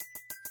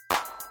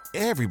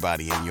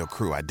Everybody in your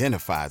crew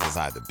identifies as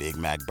either Big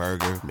Mac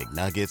Burger,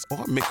 McNuggets,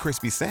 or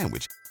McCrispy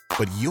Sandwich.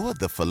 But you're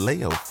the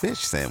Filet-O-Fish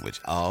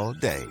Sandwich all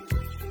day.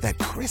 That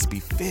crispy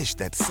fish,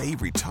 that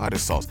savory tartar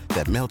sauce,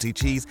 that melty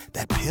cheese,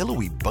 that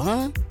pillowy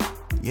bun.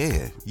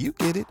 Yeah, you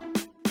get it.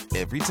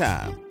 Every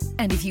time.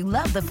 And if you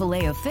love the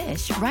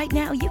Filet-O-Fish, right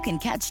now you can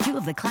catch two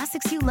of the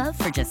classics you love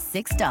for just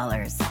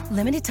 $6.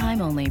 Limited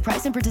time only.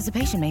 Price and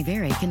participation may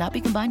vary. Cannot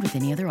be combined with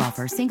any other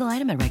offer. Single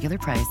item at regular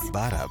price.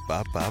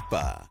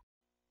 Ba-da-ba-ba-ba.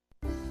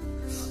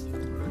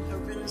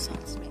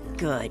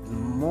 Good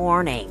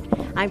morning.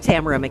 I'm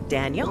Tamara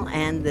McDaniel,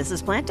 and this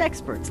is Plant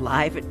Experts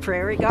live at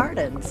Prairie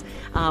Gardens.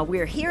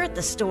 We're here at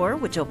the store,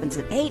 which opens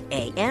at 8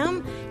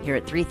 a.m. here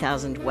at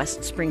 3000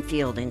 West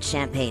Springfield in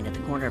Champaign at the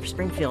corner of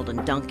Springfield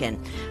and Duncan.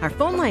 Our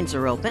phone lines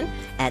are open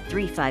at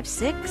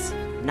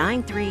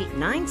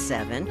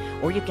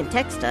 356-9397, or you can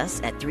text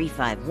us at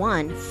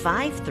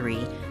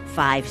 351-5357.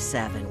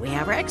 We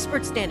have our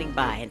experts standing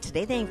by, and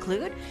today they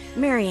include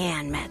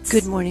Marianne Metz.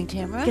 Good morning,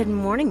 Tamara. Good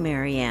morning,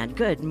 Marianne.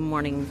 Good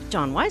morning,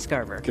 John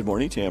Weisgarver. Good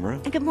morning,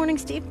 Tamara. And good morning,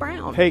 Steve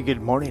Brown. Hey, good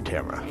morning,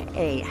 Tamara.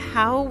 Hey,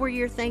 how were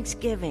your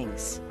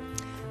Thanksgivings?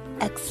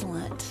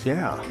 Excellent.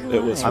 Yeah.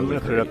 It was. I'm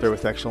really going to put it up great. there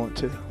with excellent,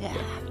 too. Yeah.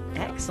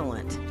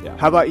 Excellent. Yeah.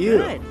 How about you?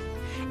 Good.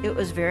 It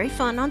was very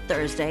fun on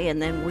Thursday, and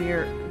then we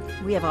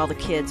have all the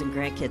kids and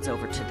grandkids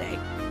over today.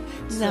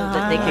 So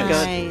that they can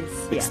go.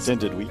 Nice. Yes.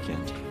 Extended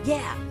weekend.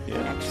 Yeah.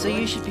 Yeah. So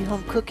you should be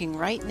home cooking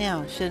right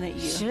now, shouldn't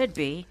you? Should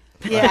be.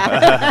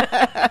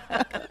 Yeah.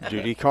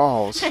 Duty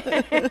calls.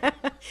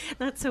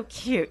 That's so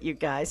cute, you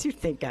guys. You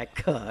think I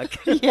cook.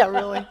 Yeah,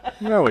 really.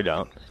 No, we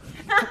don't.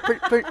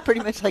 Pretty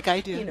much like I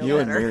do. You know You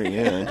and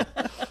better.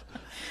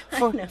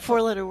 Marianne.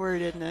 Four-letter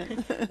word, isn't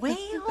it? Well,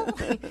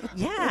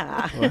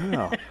 yeah.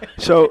 Wow.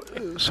 So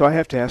I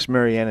have to ask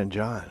Marianne and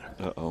John.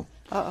 Uh-oh.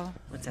 Uh-oh.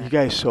 What's You that?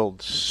 guys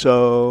sold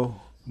so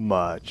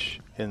much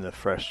in the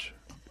fresh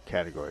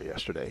category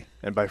yesterday.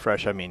 And by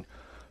fresh, I mean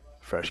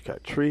fresh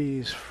cut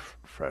trees,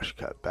 fresh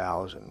cut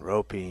boughs and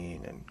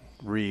roping and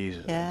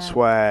wreaths Yeah. and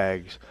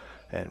swags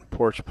and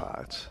porch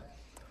pots.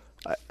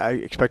 I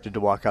expected to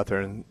walk out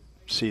there and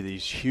see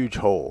these huge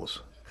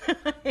holes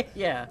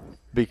Yeah.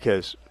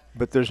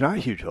 but there's not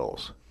huge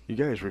holes. You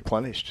guys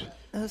replenished.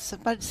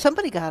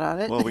 Somebody got on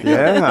it. Well, we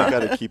Yeah. got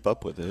to keep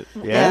up with it.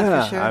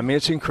 Yeah, for sure. I mean,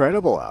 it's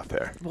incredible out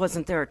there.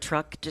 Wasn't there a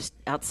truck just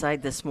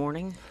outside this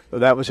morning?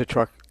 That was a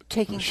truck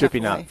Taking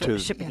shipping stuff out away.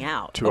 to Shipping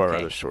out. to our Okay.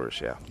 other stores.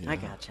 Yeah, I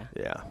gotcha.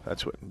 yeah,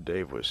 that's what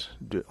Dave was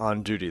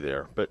on duty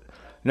there. But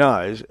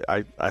no,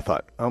 I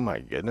thought, oh my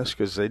goodness,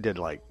 because they did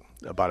like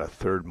about a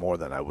third more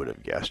than I would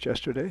have guessed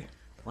yesterday.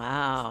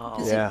 Wow.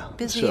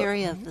 Busy so-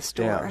 area of the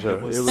store. Yeah,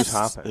 so it was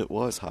hopping. It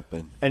was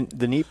hopping. And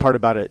the neat part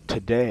about it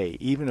today,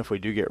 even if we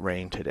do get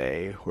rain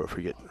today, or if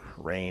we get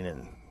rain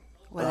and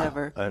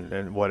Whatever.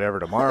 and whatever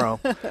tomorrow,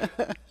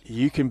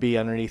 you can be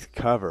underneath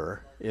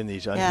cover in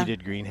these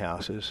unheated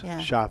greenhouses, Yeah.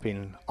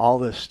 shopping all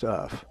this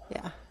stuff,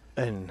 Yeah.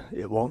 and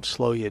it won't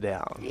slow you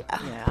down.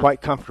 Yeah. Quite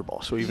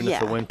comfortable. So even if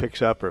the Yeah. wind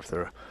picks up or if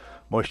the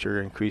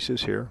moisture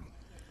increases here,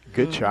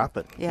 good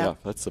shopping. Yeah.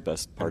 That's the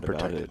best part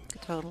about protected.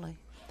 it. Totally.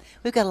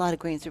 We've got a lot of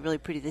greens that are really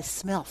pretty. They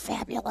smell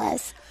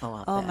fabulous.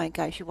 Oh, Oh bet. my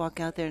gosh, you walk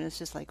out there and it's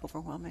just like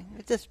overwhelming.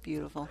 It's just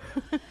beautiful.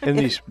 And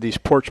these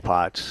porch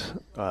pots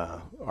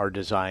are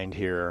designed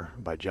here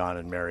by John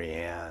and Mary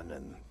Ann,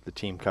 and the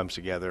team comes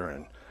together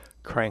and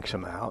cranks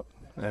them out,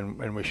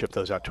 and we ship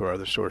those out to our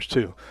other stores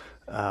too.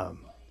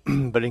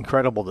 But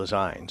incredible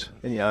designs,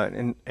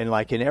 and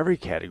like in every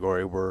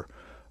category, we're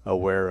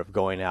aware of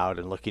going out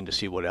and looking to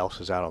see what else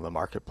is out on the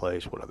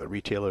marketplace, what other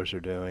retailers are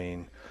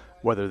doing,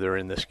 whether they're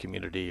in this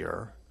community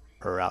or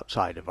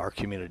outside of our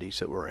communities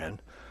that we're in.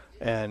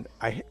 And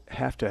I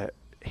have to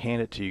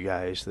hand it to you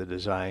guys, the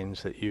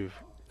designs that you've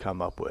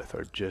come up with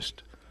are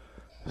just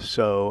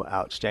so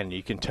outstanding.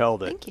 You can tell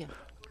that Thank you.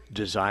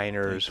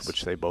 designers, Thanks.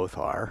 which they both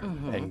are,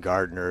 Mm-hmm. and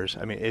gardeners,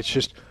 I mean, it's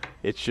just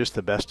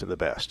the best of the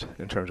best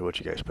in terms of what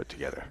you guys put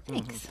together.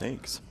 Thanks.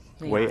 Thanks.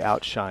 Way Yeah.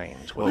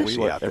 outshines what Well, you we see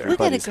want out there.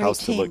 everybody's great house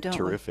to team, look don't we?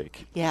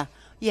 terrific. Yeah.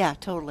 Yeah,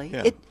 totally.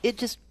 Yeah. It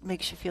just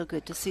makes you feel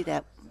good to see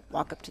that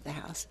walk up to the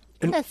house.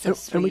 And, That's so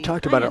and we sweet.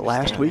 talked I about it last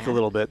understand week a that.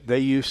 little bit. They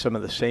use some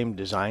of the same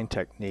design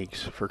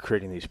techniques for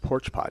creating these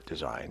porch pot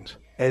designs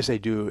as they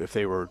do if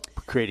they were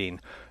creating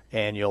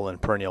annual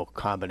and perennial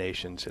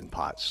combinations in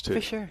pots too.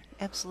 For sure.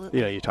 Absolutely.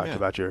 You know, you talked Yeah.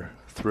 about your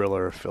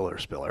thriller, filler,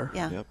 spiller,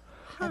 Yeah. Yep.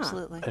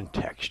 Absolutely. and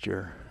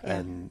texture,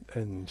 Yeah.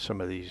 and some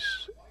of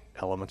these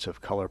elements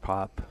of color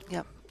pop.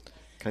 Yep.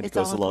 Kind of It's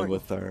goes all along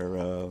important. with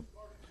our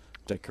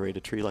decorate a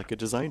tree like a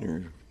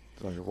designer.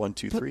 Our 1,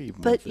 2, 3.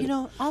 But you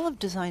know, all of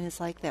design is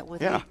like that.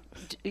 Whether Yeah.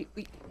 you're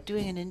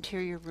doing an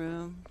interior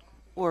room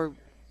or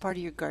part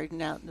of your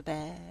garden out in the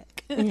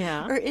back,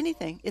 Yeah. or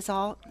anything, it's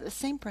all the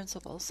same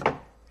principles.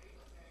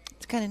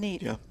 It's kind of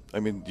neat. Yeah.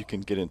 I mean, you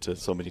can get into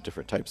so many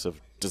different types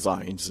of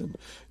designs, and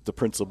the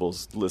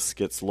principles list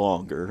gets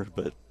longer,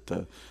 but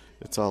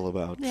it's all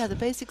about. Yeah, the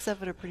basics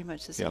of it are pretty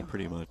much the same. Yeah,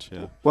 pretty much,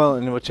 yeah. Well,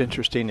 and what's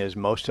interesting is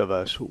most of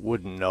us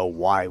wouldn't know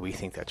why we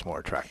think that's more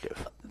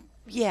attractive.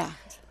 Yeah.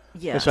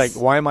 Yes. It's like,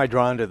 why am I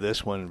drawn to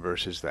this one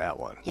versus that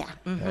one? Yeah.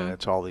 And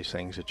it's all these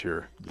things that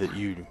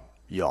you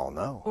all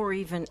know. Or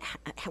even,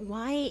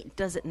 why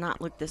does it not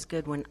look this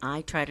good when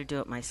I try to do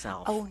it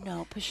myself? Oh,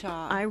 no,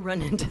 pshaw. I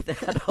run into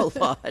that a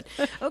lot.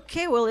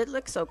 Okay, well, it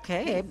looks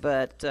okay,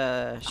 but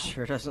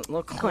sure doesn't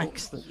look like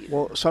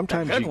Well,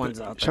 sometimes good ones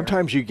out there.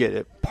 sometimes you get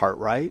it part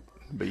right,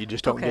 but you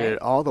just don't get Okay.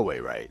 it all the way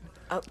right.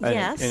 And,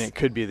 yes. and it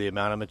could be the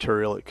amount of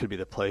material, it could be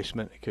the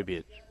placement, it could be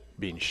it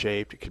being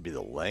shaped, it could be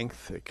the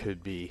length, it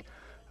could be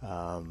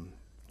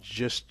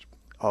just,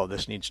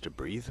 this needs to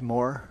breathe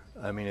more.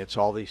 I mean, it's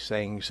all these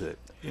things that,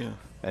 Yeah.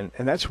 and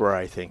that's where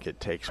I think it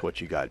takes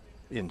what you got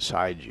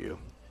inside you,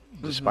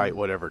 despite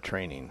whatever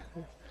training,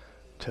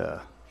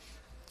 to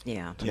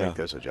Yeah. Yeah. make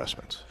those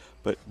adjustments.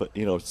 But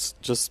it's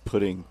just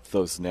putting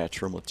those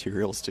natural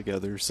materials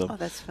together. Some Oh,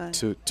 that's fun.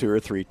 two or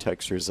three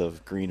textures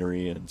of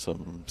greenery and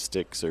some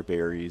sticks or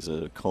berries,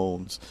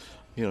 cones.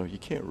 You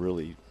can't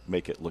really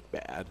make it look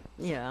bad.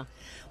 Yeah.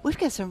 We've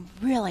got some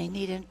really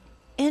neat and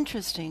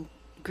interesting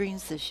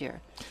greens this year.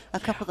 A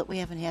couple that we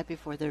haven't had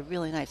before. They're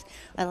really nice.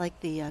 I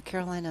like the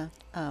Carolina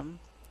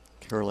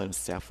Carolina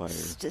sapphire.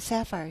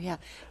 sapphire. Yeah,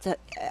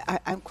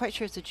 I'm quite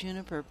sure it's a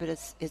juniper, but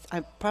it's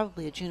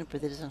probably a juniper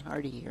that isn't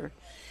hardy here.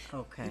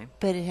 Okay.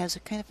 But it has a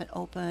kind of an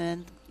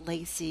open,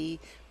 lacy,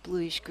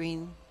 bluish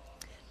green,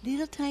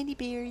 little tiny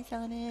berries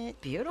on it.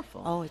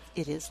 Beautiful. Oh,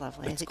 it is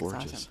lovely. I It's think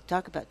gorgeous. it's awesome.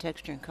 Talk about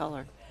texture and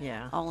color.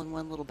 Yeah. All in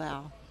one little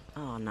bough.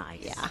 Oh,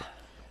 nice. Yeah.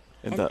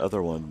 And the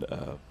other one,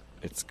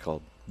 it's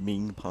called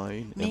Ming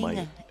pine.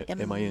 Ming,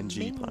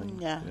 M-I-N-G pine. Ming,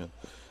 yeah.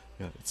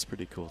 Yeah, it's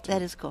pretty cool too.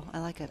 That is cool. I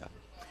like it.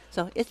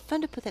 So it's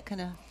fun to put that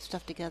kind of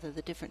stuff together,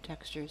 the different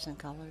textures and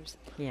colors.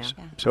 Yeah.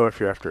 So if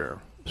you're after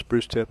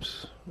spruce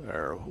tips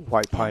or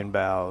white pine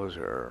boughs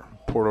or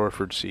Port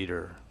Orford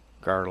cedar,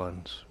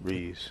 garlands,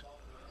 wreaths,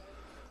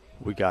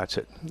 we got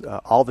it.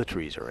 All the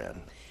trees are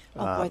in.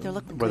 Oh, boy, they're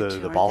looking whether good, too,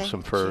 the aren't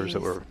balsam they? firs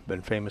that Jeez. we've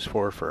been famous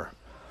for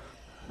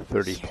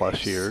 30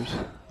 plus years,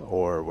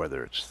 or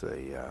whether it's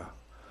the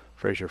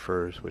Fraser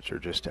firs, which are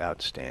just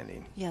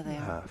outstanding. Yeah, they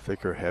are.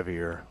 Thicker,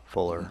 heavier,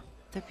 fuller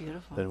They're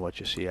beautiful. than what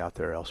you see out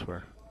there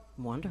elsewhere.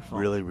 Wonderful.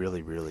 Really,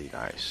 really, really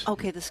nice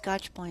Okay, the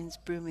Scotch pines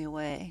blew me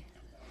away.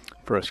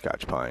 for a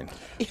Scotch pine.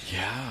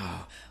 Yeah.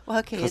 Well,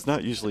 okay, It's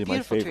not usually my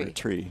beautiful favorite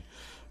tree,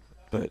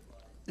 but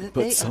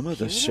They some are of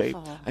the shape.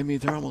 beautiful. I mean,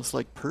 they're almost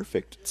like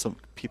perfect. Some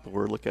people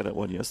were looking at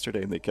one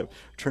yesterday, and they kept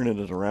turning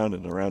it around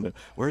and around. And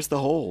where's the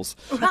holes?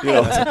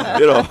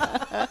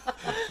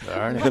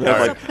 Darn it. And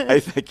I'm like, I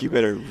think you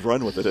better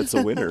run with it. It's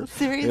a winner.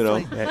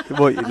 Seriously. Yeah,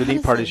 well, the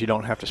neat part is you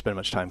don't have to spend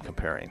much time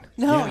comparing.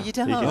 No, Yeah. you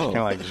don't. You can Oh. kind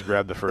of like just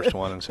grab the first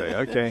one and say,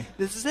 okay,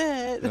 This is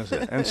it. that's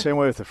it. And same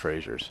way with the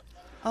Frasers.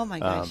 Oh my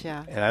gosh,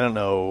 yeah. And I don't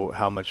know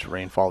how much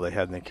rainfall they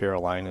had in the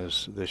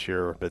Carolinas this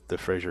year, but the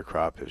Fraser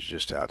crop is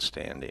just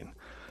outstanding.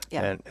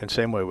 Yeah. And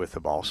same way with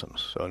the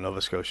balsams. So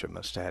Nova Scotia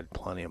must have had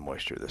plenty of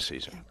moisture this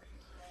season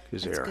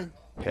because That's they're good.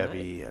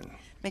 heavy and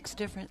Makes a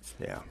difference.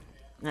 yeah.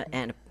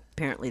 And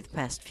apparently the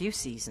past few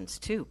seasons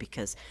too,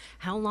 because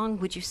how long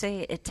would you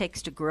say it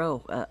takes to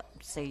grow,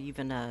 say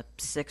even a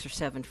 6 or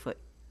 7 foot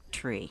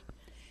tree?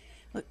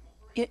 Well,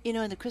 you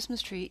know, in the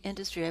Christmas tree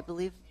industry, I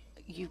believe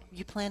you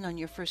plan on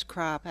your first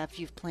crop after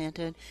you've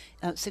planted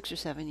 6 or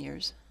 7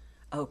 years.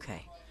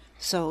 Okay.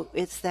 So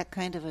it's that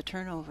kind of a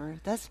turnover.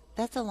 That's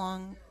a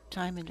long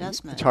time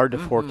investment. It's hard to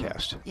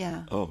forecast,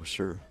 Yeah. Oh,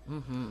 sure.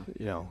 you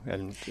know,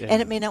 and And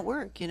it may not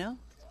work, you know?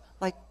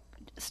 Like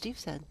Steve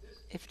said,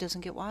 if it doesn't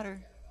get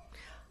water.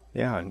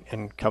 yeah,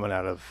 and coming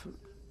out of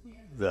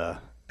the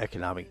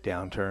economic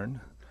downturn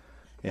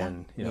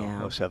in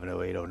Yeah. 07,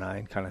 08,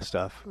 09 kind of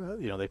stuff,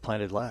 they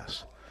planted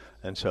less,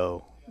 and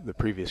so the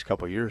previous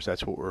couple of years,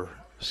 that's what we're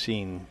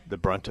seeing the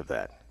brunt of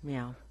that.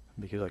 Yeah.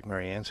 Because like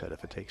Mary Ann said,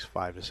 if it takes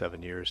 5 to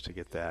 7 years to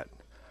get that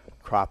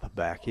crop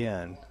back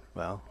in,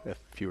 well, if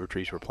fewer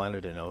trees were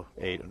planted in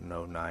 08 and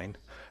 09,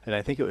 and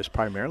I think it was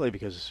primarily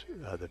because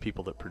the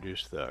people that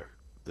produced the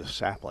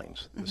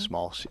saplings,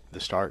 the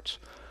starts,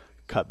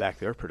 cut back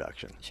their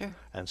production. Sure.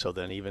 And so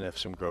then even if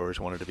some growers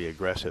wanted to be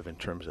aggressive in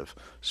terms of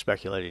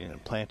speculating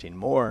and planting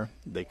more,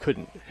 they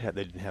they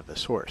didn't have the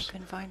source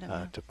Couldn't find 'em,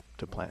 yeah.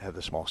 to have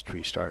the small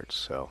tree starts.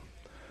 So,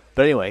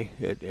 but anyway,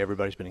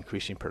 everybody's been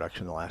increasing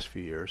production the last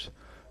few years,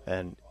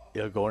 and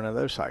it'll go in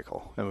another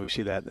cycle. And we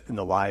see that in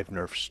the live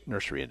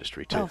nursery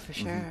industry too. Oh, for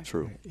sure.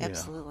 True. You know,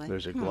 Absolutely.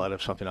 there's a glut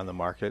of something on the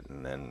market,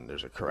 and then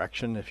there's a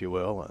correction, if you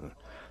will, and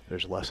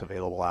there's less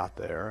available out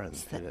there, and,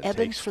 the and it ebb and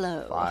takes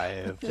flow.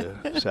 5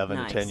 to 7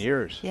 Nice. to 10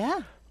 years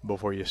Yeah.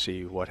 before you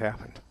see what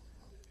happened.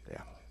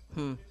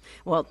 Yeah.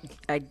 Well,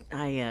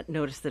 I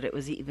noticed that it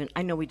was even,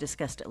 I know we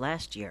discussed it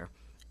last year,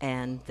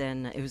 and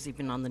then it was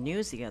even on the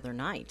news the other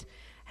night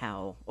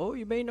how,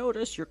 you may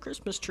notice your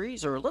Christmas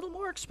trees are a little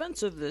more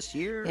expensive this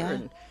year. Yeah.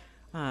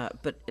 And,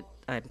 but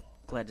I'm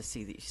glad to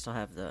see that you still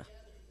have the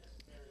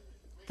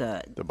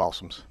The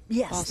balsams,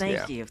 yes, thank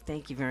Yeah. you.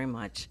 Thank you very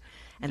much.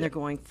 And they're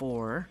going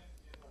for,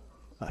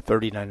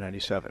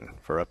 $39.97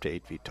 for up to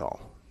 8 feet tall.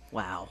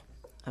 wow.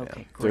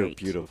 Okay, They're great.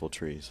 beautiful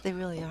trees. They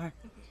really are.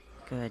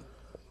 Good.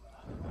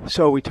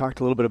 So we talked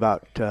a little bit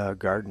about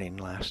gardening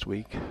last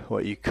week,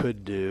 what you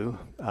could do.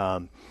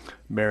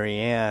 Mary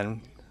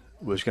Ann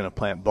was going to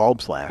plant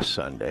bulbs last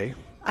Sunday.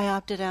 I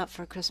opted out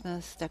for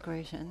Christmas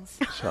decorations.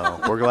 So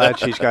we're glad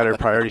she's got her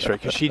priorities right,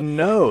 because she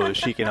knows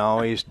she can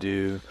always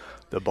do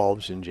the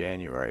bulbs in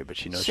January, but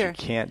she knows Sure.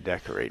 she can't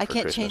decorate I for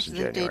can't Christmas change in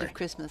the January. date of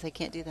Christmas. I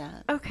can't do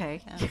that.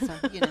 Okay. Yeah,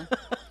 so, you know.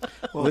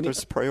 Well,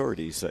 there's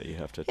priorities that you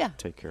have to Yeah.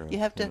 take care of. You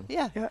have to,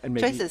 yeah. Yeah, and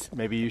choices.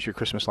 maybe use your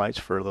Christmas lights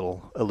for a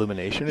little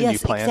illumination, and Yes, you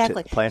plant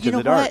exactly. plant You in know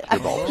the dark what? your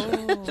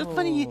bulbs. So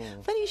funny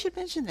you should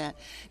mention that.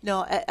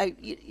 No,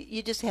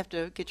 you just have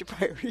to get your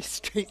priorities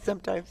straight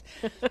sometimes.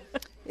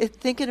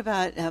 Thinking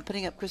about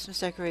putting up Christmas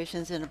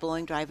decorations in a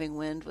blowing driving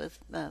wind with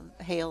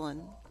hail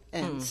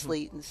and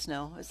sleet and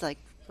snow, it's like,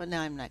 well, no,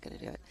 I'm not going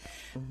to do it.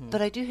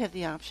 But I do have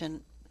the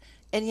option.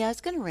 And yeah,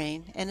 it's going to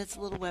rain, and it's a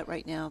little wet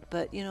right now.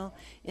 But, you know,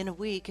 in a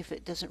week, if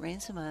it doesn't rain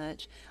so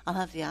much, I'll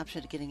have the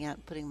option of getting out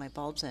and putting my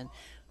bulbs in.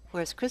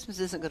 Whereas Christmas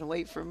isn't going to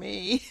wait for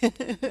me.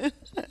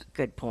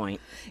 Good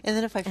point. And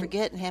then if I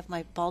forget and have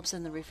my bulbs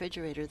in the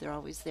refrigerator, they're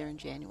always there in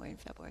January and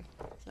February.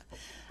 So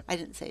I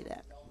didn't say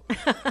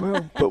that.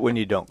 Well, but when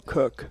you don't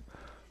cook,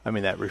 I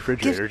mean, that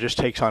refrigerator just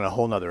takes on a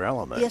whole nother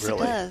element, Yes,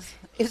 really. it does.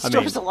 It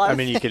stores a lot I of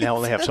mean, you can things.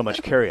 only have so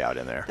much carry out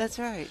in there. That's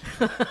right.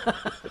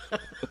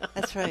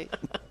 That's right.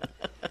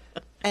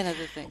 And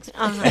other things.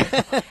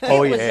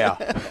 Oh, yeah.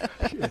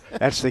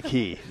 That's the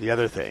key. The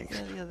other things.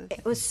 Yeah, the other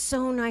It was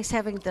so nice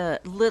having the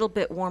little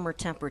bit warmer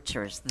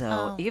temperatures,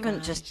 though. Oh, even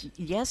gosh. just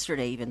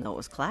yesterday, even though it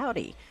was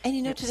cloudy. And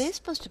you know, It was today's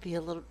supposed to be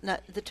a little.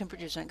 Not the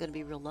temperatures aren't going to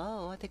be real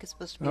low. I think it's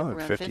supposed to be Oh, up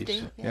around 50s,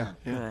 50. yeah.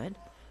 good.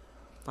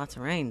 Lots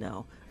of rain,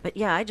 though. But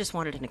yeah, I just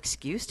wanted an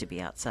excuse to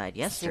be outside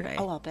yesterday.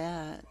 Oh, I'll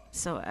bet.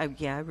 So I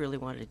really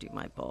wanted to do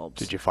my bulbs.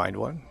 Did you find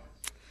one?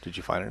 Did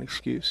you find an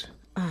excuse?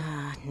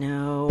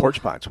 No.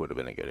 Porch pots would have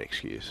been a good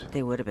excuse.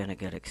 They would have been a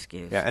good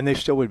excuse. Yeah, and they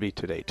still would be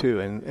today, too.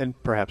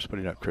 And perhaps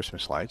putting up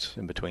Christmas lights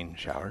in between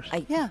showers.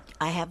 I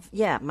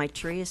have. My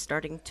tree is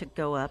starting to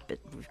go up.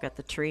 We've got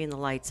the tree and the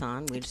lights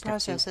on. We It's just a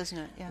process, have to isn't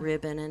it? Yeah.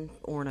 ribbon and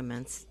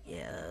ornaments.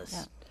 Yes.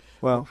 Yeah.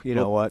 Well, you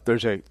know what?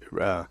 There's a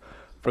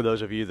for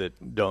those of you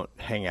that don't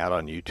hang out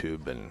on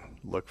YouTube and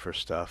look for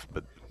stuff,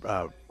 but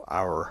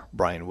our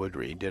Brian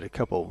Woodry did a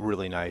couple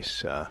really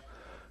nice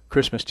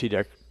Christmas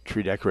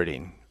tree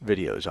decorating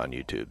videos on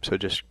YouTube. So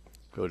just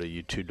go to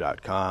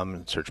youtube.com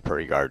and search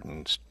Prairie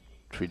Gardens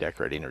tree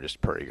decorating, or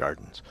just Prairie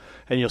Gardens,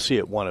 and you'll see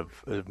it one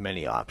of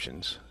many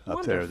options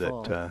up there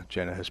Wonderful. that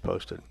Jenna has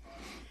posted.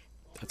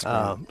 That's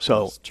great.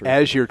 So That's true.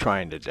 as you're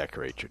trying to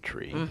decorate your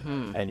tree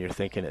and you're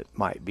thinking it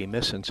might be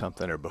missing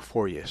something, or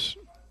before you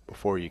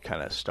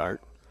kind of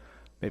start,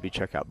 maybe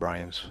check out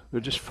Brian's. They're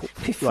just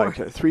like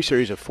 3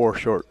 series of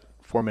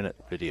 4-minute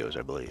videos,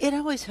 I believe. It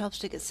always helps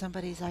to get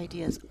somebody's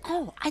ideas.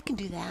 Oh, I can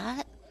do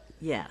that.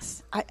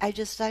 Yes. I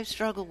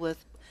struggle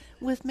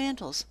with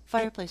mantles,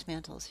 fireplace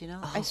mantles. You know,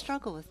 I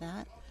struggle with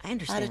that. I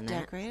understand how to that.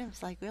 decorate. I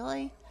was like,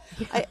 really?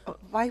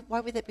 Why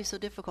would that be so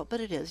difficult? But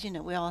it is. You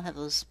know, we all have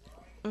those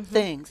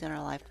things in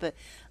our life. But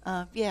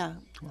yeah,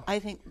 I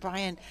think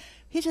Brian,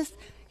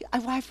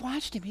 I've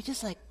watched him. He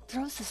just like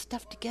throws this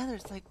stuff together.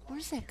 It's like, where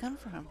does that come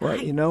from? Well,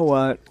 you know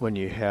what? When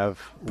you have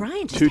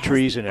Brian just 2 has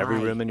trees the in every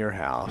eye. room in your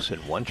house and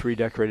 1 tree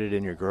decorated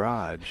in your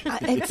garage,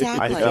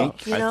 Exactly.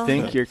 I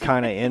think you're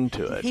kind of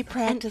into it. He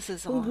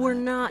practices a lot. We're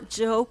not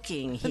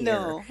joking here.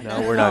 No.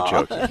 No, we're not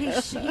joking.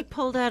 He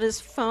pulled out his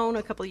phone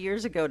a couple of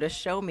years ago to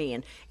show me,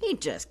 and he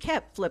just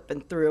kept flipping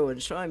through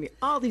and showing me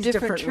all these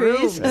Different different,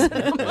 trees. rooms.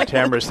 And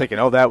Tamara's thinking,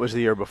 oh, that was the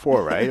year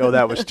before, right? Oh,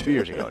 that was 2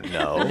 years ago.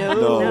 No.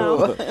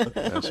 No.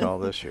 That's all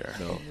this year.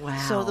 Wow.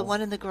 So the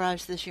one in the garage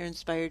this year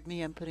inspired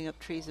me. I'm putting up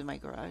trees in my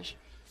garage.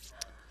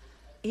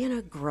 in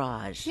a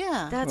garage.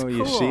 Yeah. That's Well,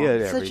 cool. you see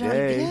it Such every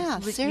a- day. yeah,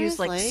 We seriously. use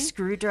like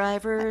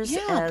screwdrivers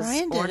Yeah, as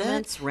Brian did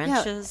ornaments, it.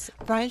 wrenches.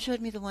 Yeah. Brian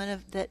showed me the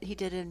one that he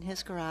did in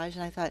his garage,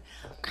 and I thought,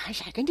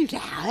 gosh, I can do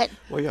that.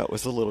 Well, yeah, it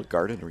was a little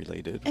garden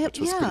related, which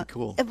was yeah, pretty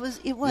cool. It was.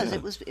 Yeah.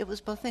 It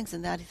was both things,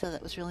 and that he thought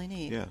that was really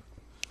neat. Yeah.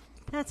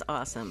 That's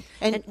awesome.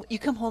 And you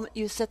come home,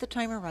 you set the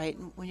timer right,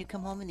 and when you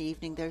come home in the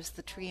evening, there's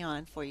the tree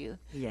on for you.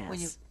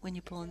 Yes. When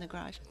you pull in the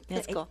garage. Yeah,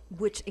 That's cool.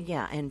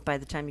 And by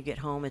the time you get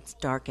home, it's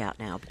dark out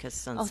now because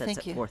sun sets thank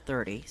at you.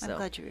 4:30. So, I'm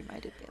glad you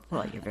reminded me of that.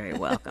 well, you're very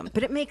welcome.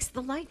 But it makes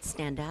the light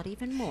stand out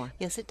even more.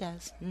 Yes, it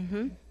does.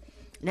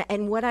 Now,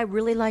 and what I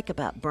really like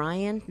about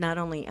Brian, not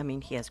only, I mean,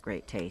 he has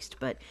great taste,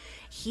 but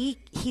he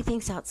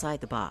thinks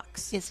outside the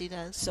box. Yes, he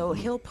does. So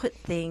he'll put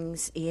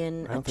things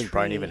in I don't a think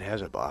Brian tree. even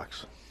has a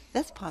box.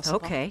 That's possible.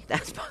 Okay,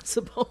 that's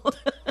possible.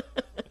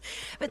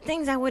 But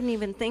things I wouldn't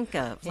even think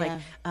of,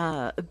 like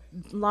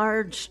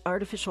large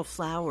artificial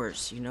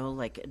flowers,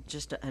 like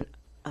just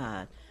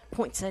a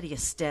poinsettia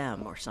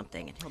stem or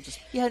something, and he'll just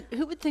Yeah,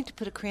 who would think to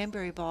put a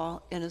cranberry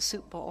ball in a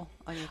soup bowl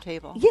on your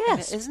table?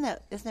 Yes. I mean,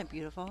 isn't that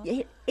beautiful?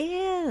 it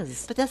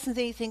is. But that's the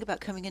thing you think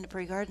about coming into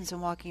Prairie Gardens and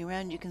walking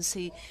around. You can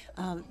see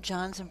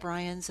John's and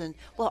Brian's and,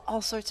 well,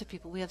 all sorts of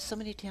people. We have so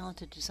many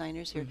talented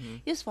designers here.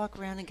 You just walk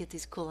around and get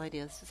these cool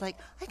ideas. It's like,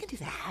 I can do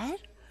that.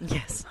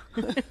 Yes.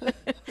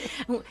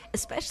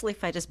 Especially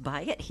if I just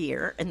buy it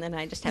here and then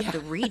I just have to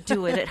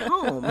redo it at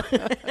home.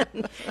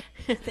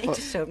 They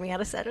just showed me how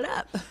to set it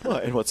up. Well,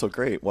 and what's so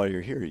great, while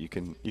you're here, you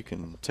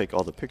can take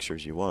all the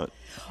pictures you want.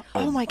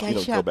 Oh, and, my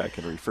gosh, go back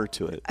and refer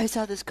to it. I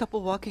saw this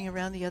couple walking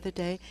around the other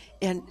day,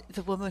 and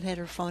the woman had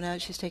her phone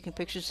out. She's taking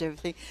pictures of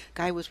everything.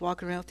 Guy was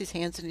walking around with his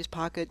hands in his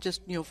pocket,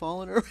 just,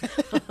 falling around.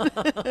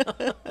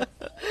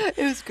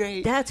 It was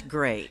great. That's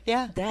great.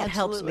 Yeah, that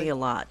helps absolutely. me a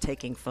lot,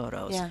 taking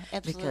photos. Yeah,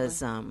 absolutely.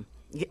 Because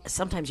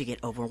sometimes you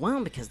get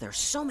overwhelmed because there's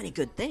so many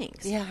good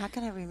things. Yeah, how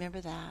can I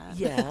remember that?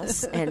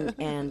 Yes,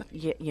 and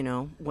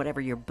whatever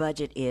your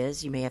budget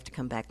is, you may have to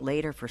come back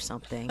later for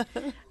something,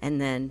 and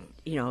then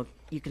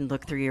you can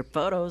look through your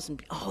photos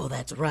and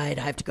that's right,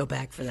 I have to go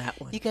back for that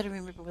one. You got to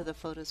remember where the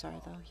photos are,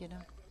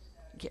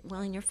 though.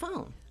 Well, in your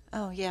phone.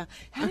 Oh yeah,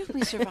 how did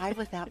we survive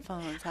without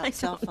phones, without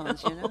cell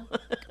phones? Come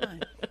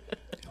on.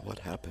 What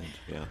happened?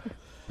 Yeah.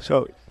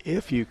 So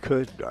if you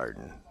could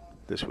garden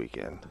this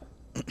weekend,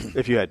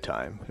 if you had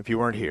time, if you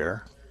weren't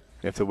here,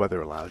 if the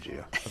weather allowed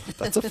you,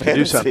 That's a do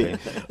fantasy. something.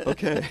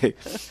 Okay.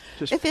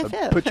 Just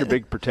If. put your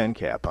big pretend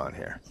cap on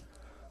here.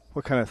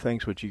 What kind of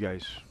things would you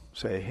guys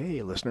say?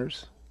 Hey,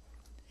 listeners,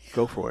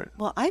 go for it.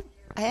 Well, I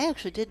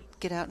actually did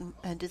get out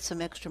and did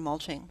some extra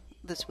mulching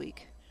this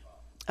week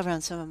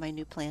around some of my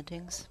new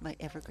plantings, my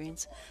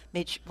evergreens.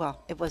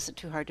 It wasn't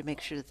too hard to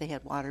make sure that they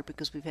had water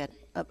because we've had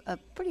a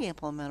pretty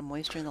ample amount of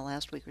moisture in the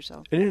last week or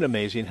so. Isn't it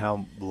amazing how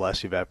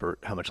much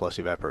less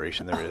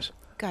evaporation there is?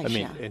 Gosh, I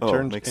mean, yeah.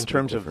 in Makes a big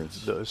terms of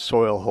difference. the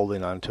soil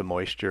holding on to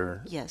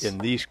moisture Yes. in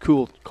these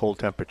cold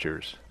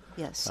temperatures,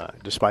 Yes.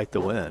 despite the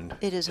wind,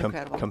 It is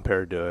incredible.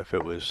 compared to if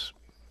it was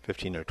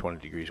 15 or 20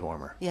 degrees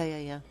warmer.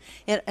 Yeah.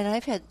 And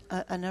I've had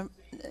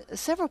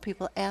several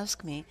people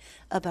ask me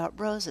about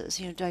roses.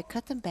 Do I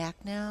cut them back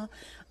now?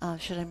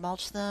 Should I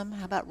mulch them?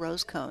 How about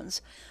rose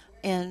cones?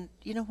 And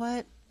you know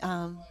what?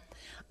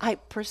 I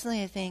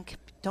think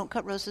don't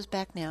cut roses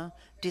back now.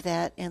 Do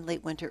that in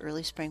late winter,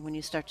 early spring when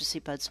you start to see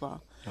bud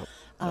swell. Yep,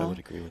 I would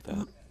agree with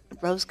that.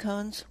 Rose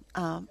cones,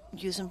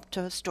 use them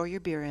to store your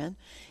beer in.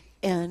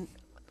 And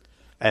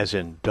As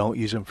in, don't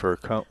use them for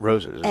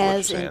roses. Is what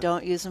as you're in, saying.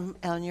 don't use them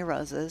on your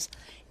roses.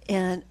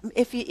 And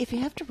if you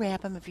have to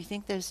wrap them, if you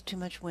think there's too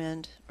much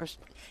wind, or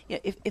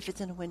if it's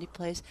in a windy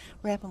place,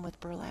 wrap them with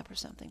burlap or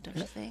something, don't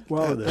you think?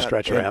 Well, the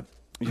stretch wrap.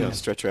 Yeah,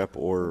 stretch wrap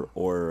or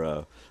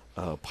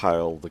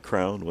pile the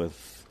crown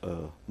with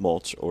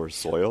mulch or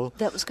soil.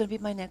 That was going to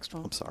be my next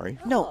one. I'm sorry.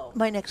 No,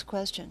 my next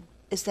question.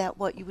 Is that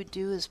what you would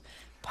do, is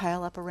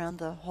pile up around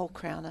the whole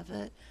crown of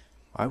it?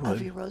 I would.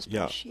 Of your rose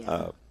Yeah, bush?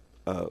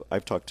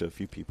 I've talked to a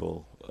few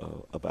people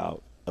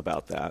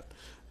about that,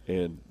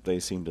 and they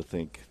seem to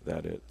think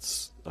that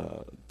it's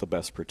the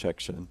best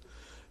protection.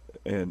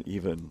 And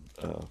even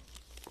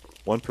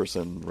one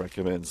person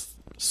recommends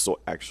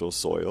actual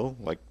soil,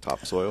 like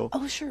topsoil,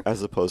 Oh, sure.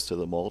 as opposed to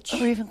the mulch,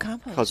 Or even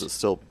compost. because it's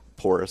still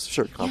porous.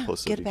 Sure,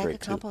 compost yeah, would get be a bag great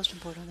of too. compost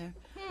and pour it on there.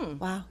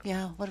 Wow,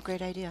 yeah, what a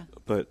great idea.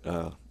 But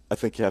I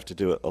think you have to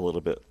do it a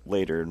little bit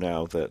later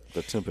now that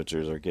the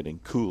temperatures are getting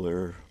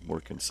cooler more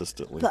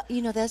consistently. But,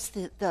 that's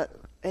the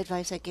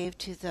advice I gave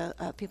to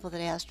the people that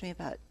asked me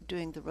about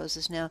doing the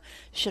roses now.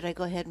 Should I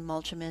go ahead and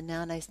mulch them in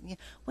now? And I said,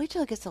 wait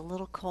till it gets a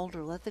little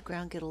colder. Let the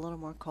ground get a little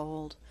more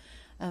cold.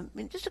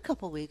 In just a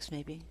couple weeks,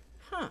 maybe.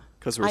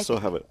 Because we're I still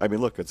think- having. I mean,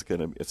 look, it's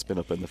been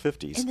up in the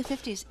 50s. In the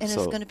 50s, and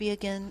So it's going to be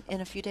again in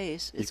a few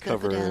days. you It's going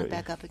to go cover down it- and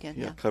back up again.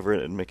 Yeah. cover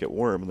it and make it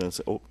warm, and then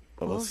say,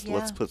 let's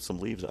yeah. put some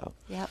leaves out.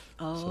 Yep.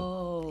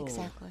 Oh.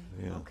 Exactly.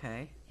 Yeah.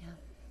 Okay. Yeah.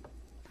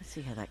 Let's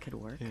see how that could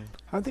work. Yeah.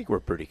 I think we're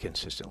pretty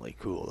consistently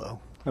cool, though.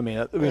 I mean,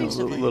 a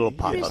Reasonably. little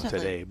pop up Reasonably.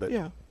 today, but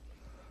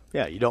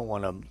Yeah. you don't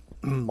want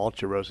to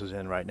mulch your roses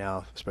in right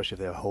now, especially if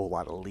they have a whole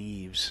lot of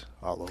leaves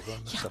all over them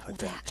and Yeah, stuff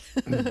like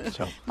well, that.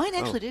 So, Mine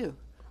actually do.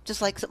 Just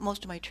like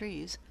most of my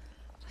trees.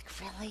 Like,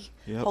 really?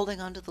 Yep.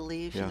 Holding onto the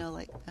leaves, Yeah.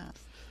 like that.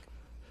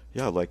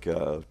 Yeah, like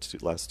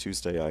last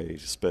Tuesday, I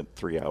spent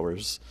 3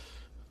 hours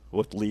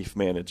with leaf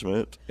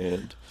management,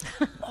 and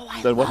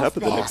I then what love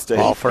happened the that. next day?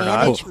 All for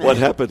naught. Management. What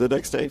happened the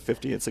next day?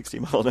 50 and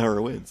 60-mile-an-hour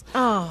winds.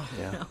 Oh.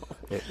 yeah,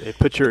 it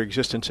puts your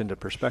existence into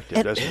perspective,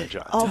 And doesn't it,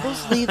 John? all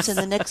those leaves in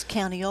the next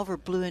county over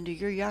blew into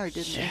your yard,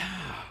 didn't they?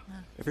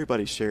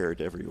 Everybody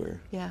shared everywhere.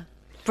 Yeah.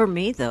 For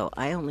me, though,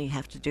 I only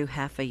have to do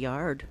half a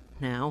yard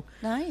now.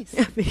 Nice.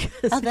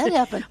 Because How'd that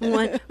happen?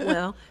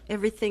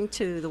 everything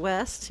to the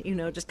west,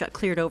 just got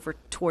cleared over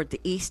toward the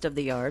east of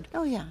the yard.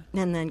 Oh, yeah.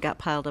 And then got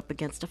piled up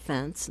against a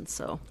fence, and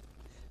so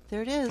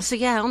There it is.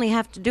 I only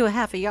have to do a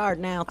half a yard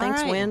now.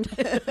 Thanks, right. wind.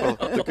 Well,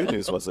 the good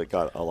news was it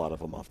got a lot of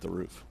them off the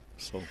roof.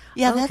 So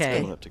Yeah, Okay. that's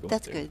Don't good. have to go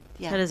That's up there. good.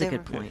 Yeah, That is a they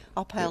good were point.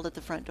 all piled at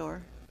the front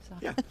door. So.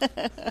 yeah,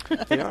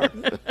 they are.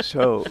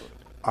 So,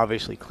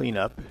 obviously,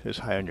 cleanup is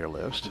high on your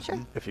list. Sure.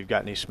 If you've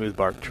got any smooth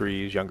bark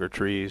trees, younger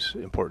trees,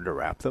 important to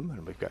wrap them,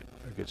 and we've got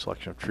a good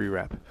selection of tree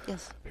wrap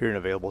Yes. here and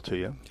available to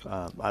you.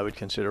 I would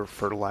consider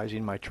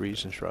fertilizing my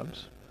trees and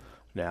shrubs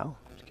now,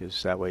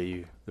 because that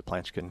way the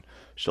plants can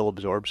still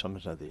absorb some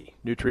of the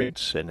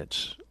nutrients, and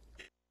it's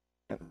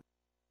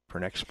for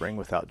next spring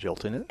without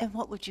jilting it. And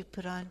what would you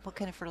put on? What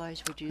kind of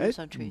fertilizer would you use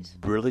on trees?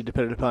 Really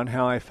depended upon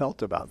how I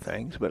felt about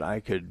things, but I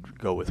could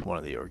go with one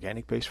of the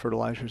organic-based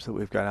fertilizers that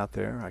we've got out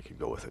there. I could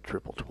go with a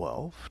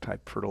 12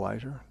 type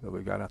fertilizer that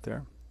we've got out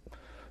there.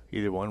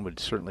 Either one would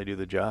certainly do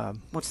the job.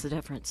 What's the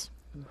difference?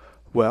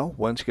 Well,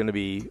 one's going to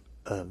be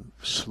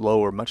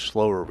much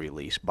slower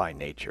release by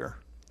nature.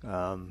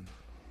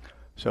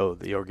 So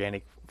the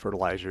organic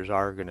fertilizers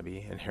are going to be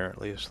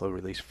inherently a slow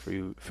release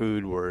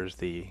food, whereas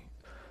the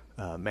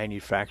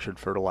manufactured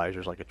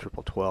fertilizers like a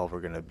 12 are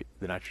going to be,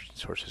 the nitrogen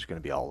source is going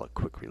to be all a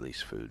quick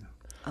release food.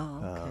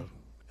 Oh,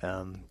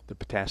 okay. The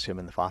potassium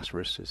and the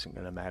phosphorus isn't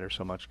going to matter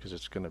so much because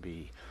it's going to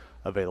be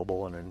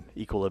available in an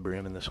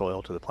equilibrium in the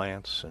soil to the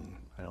plants, and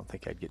I don't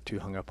think I'd get too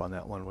hung up on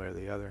that one way or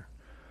the other.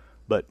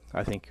 But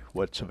I think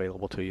what's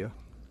available to you,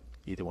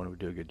 either one would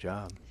do a good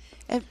job.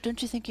 And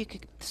don't you think you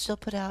could still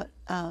put out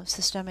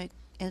systemic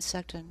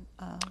insect and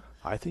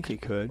I think you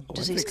could.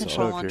 disease think so.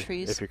 control if on you're,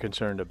 trees? If you're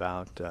concerned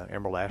about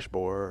emerald ash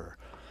borer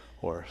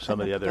or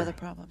some of the other other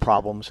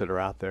problems. that are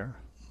out there,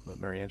 what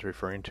Marianne's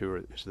referring to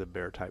is the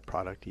Bayer type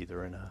product,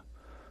 either in a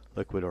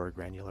liquid or a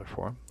granular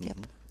form. Yep.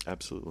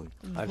 Absolutely.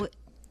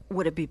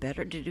 Would it be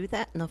better to do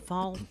that in the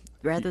fall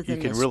rather than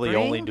You can the really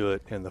spring? only do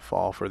it in the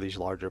fall for these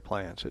larger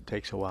plants. It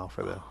takes a while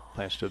for the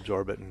plants to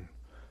absorb it and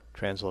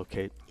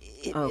translocate.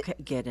 Okay,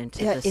 get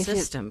into Yeah, the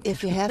system.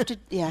 if you have to,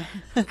 yeah,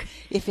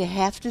 if you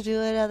have to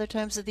do it other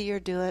times of the year,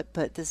 do it.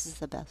 But this is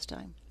the best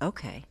time,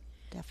 Okay,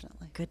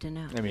 definitely. good to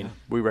know. I mean,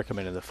 we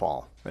recommend in the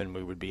fall, and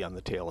we would be on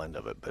the tail end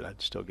of it, but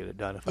I'd still get it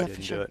done if I Yeah, for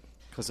didn't sure. do it.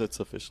 Because it's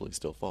officially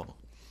still fall.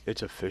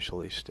 It's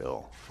officially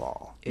still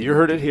fall. You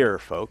heard it here,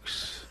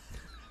 folks.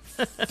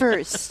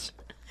 First,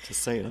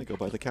 Just saying, I go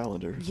by the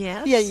calendar.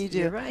 Yes, Yeah, you do.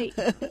 You're right.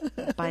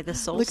 By the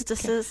Look at the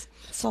solstices.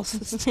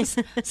 solstice.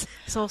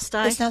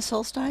 Solstice. It's not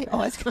solstice.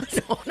 Oh, it's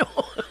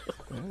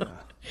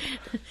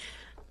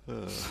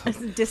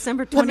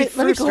December Let me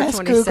 21st go or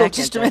ask Google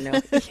just 22nd.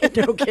 a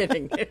I know. No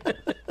kidding.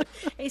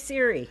 Hey,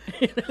 Siri.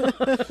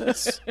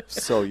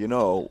 So you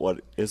know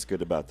what is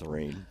good about the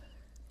rain?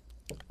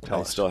 Tell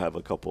I us. still have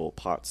a couple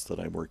pots that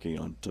I'm working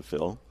on to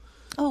fill.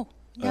 Oh,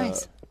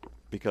 nice.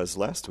 Because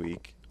last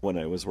week when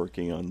I was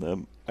working on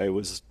them, I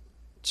was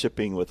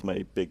chipping with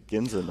my big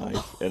Ginza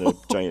knife and a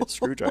giant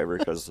screwdriver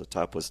because the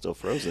top was still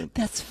frozen.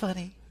 That's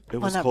funny. It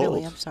was not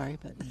really. cold. I'm sorry,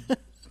 but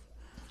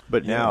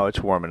But now it's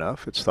warm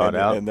enough. It's thawed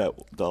out. And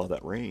all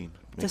that rain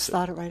just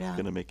thawed it right out.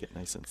 Going to make it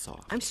nice and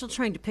soft. I'm still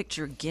trying to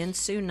picture a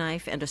Ginsu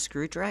knife and a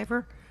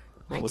screwdriver.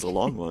 That was a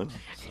long one.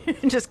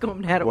 Just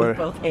going at it with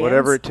both hands.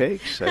 Whatever it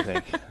takes, I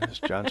think, is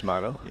John's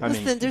motto. I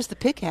mean, Then there's the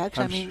pickaxe.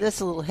 I mean, that's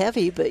a little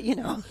heavy, but you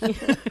know.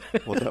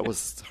 Well, that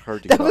was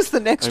hard to That get was off. the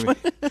next one.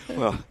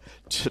 Well,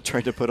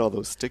 trying to put all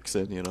those sticks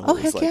in, you know. Oh,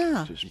 it was heck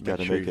yeah. Just You make got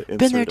to sure make you- it. Been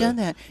there, insert done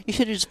a- that. You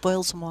should have just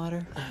boiled some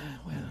water. Well,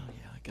 yeah,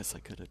 I guess I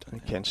could have done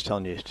that. Ken's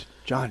telling you,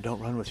 John, don't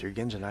run with your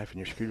Ginza knife and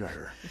your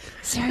screwdriver.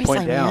 Seriously,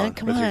 Point down man,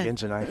 come with on. your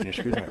Ginza knife and your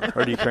screwdriver.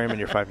 Or do you carry them in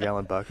your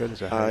 5-gallon bucket? Is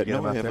that how you get No,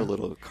 them I out have there? a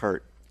little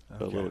cart.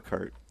 A Okay. little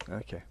cart.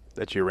 Okay.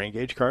 That's your rain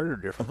gauge cart or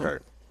a different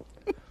cart?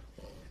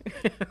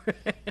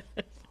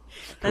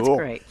 That's Cool.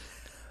 great.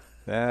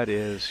 That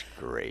is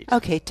great.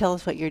 Okay, tell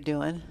us what you're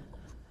doing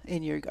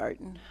in your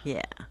garden.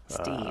 Yeah,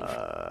 Steve.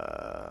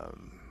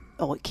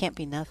 Oh, it can't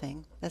be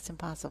nothing. That's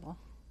impossible.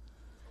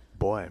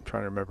 Boy, I'm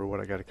trying to remember what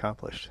I got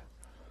accomplished.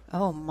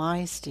 Oh,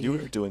 my Steve. You were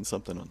doing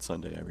something on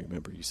Sunday. I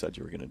remember you said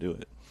you were going to do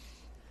it.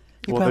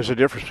 You Well, there's probably-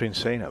 a difference between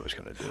saying I was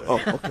going to do it. Oh,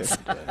 okay.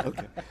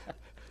 Okay.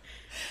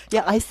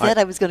 Yeah, I said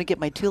I was going to get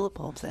my tulip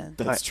bulbs in.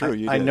 That's true.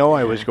 You I did. know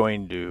I was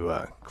going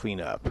to clean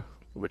up,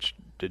 which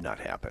did not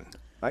happen.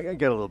 I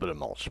got a little bit of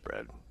mulch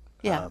spread.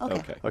 Yeah, okay.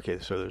 Okay. Okay,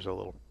 so there's a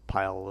little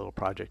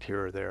project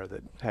here or there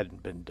that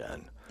hadn't been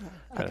done, kind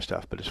okay. of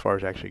stuff. But as far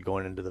as actually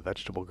going into the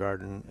vegetable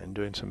garden and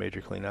doing some major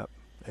cleanup,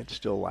 it's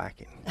still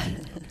lacking.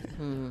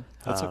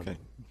 That's okay.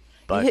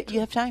 But You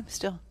have time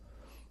still.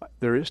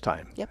 there is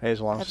time. Yep, Hey,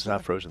 as long as it's not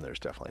absolutely. frozen, there's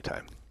definitely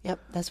time. Yep,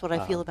 that's what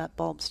I feel about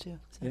bulbs, too.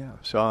 So. Yeah,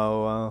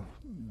 so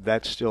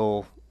that's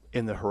still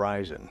in the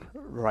horizon.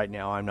 Right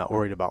now, I'm not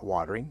worried about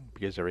watering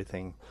because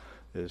everything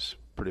is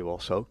pretty well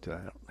soaked, and I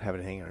don't have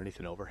anything underneath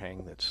an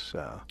overhang that's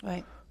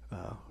Right.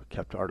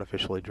 kept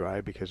artificially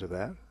dry because of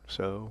that.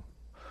 So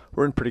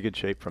we're in pretty good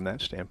shape from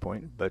that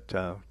standpoint, but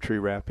tree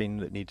wrapping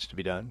that needs to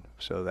be done,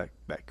 so that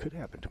could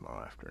happen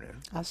tomorrow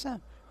afternoon.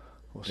 Awesome.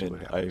 We'll see what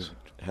And happens.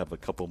 I have a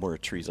couple more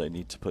trees I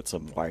need to put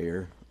some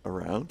wire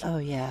around Oh,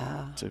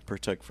 yeah. to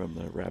protect from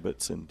the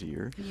rabbits and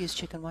deer. You use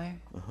chicken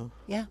wire? Uh-huh.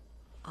 Yeah.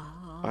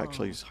 I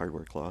actually use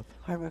hardware cloth,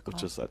 Hardware which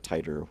cloth. is a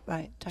tighter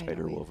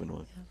Tighter weave. woven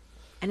one. Yeah.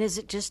 And is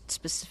it just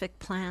specific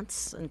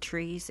plants and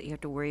trees that you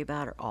have to worry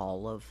about, or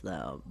all of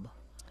them?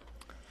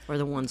 Or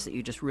the ones that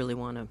you just really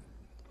want to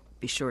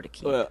be sure to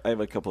keep? Well, I have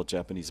a couple of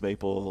Japanese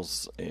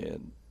maples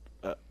and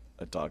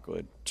a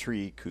dogwood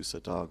tree,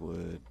 Kusa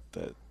dogwood,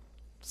 that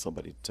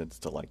somebody tends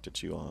to like to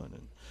chew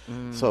on.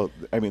 And so,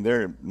 I mean,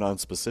 they're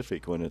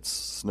non-specific when it's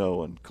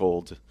snow and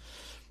cold,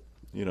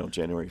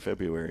 January,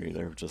 February.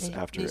 They're just They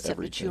after need something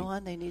everything. to chew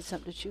on. They need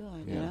something to chew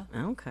on, you Yeah.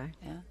 know? Okay.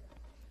 Yeah.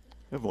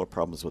 I have more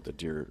problems with the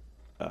deer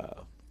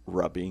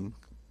rubbing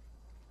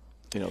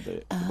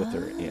with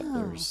their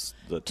antlers,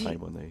 the time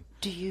when they.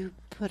 Do you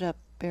put up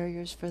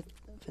barriers for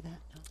that? No.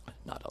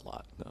 Not a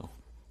lot, no.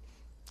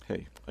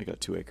 Hey, I got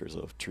 2 acres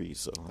of trees,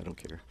 so I don't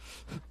care.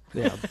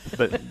 Yeah,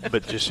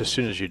 but just as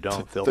soon as you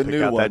don't, they'll The pick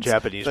new out that ones,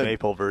 Japanese the-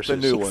 maple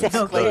versus the new ones.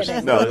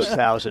 Exactly. those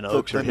thousand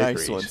oaks the or nice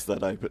hickories. ones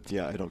that I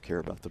don't care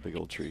about the big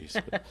old trees.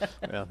 But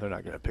Well, they're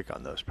not going to pick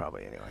on those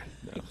probably anyway.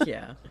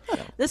 Yeah.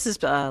 This is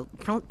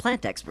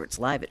Plant Experts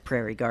live at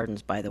Prairie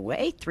Gardens, by the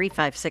way.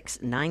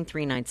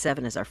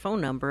 356-9397 is our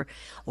phone number,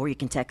 or you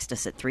can text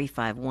us at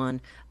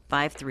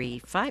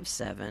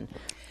 351-5357.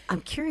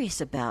 I'm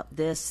curious about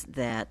this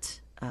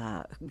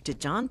did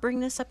John bring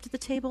this up to the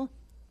table?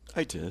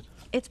 I did.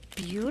 It's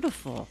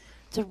beautiful.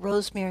 It's a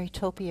rosemary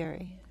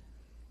topiary.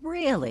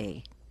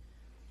 Really?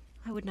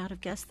 I would not have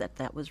guessed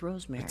that was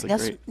rosemary. It's a Now,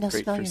 great- now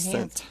great smell for your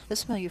hands. scent.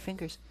 Let's smell your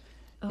fingers.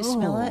 You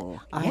smell it?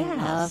 Oh, I yes.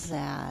 love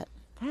that.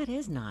 That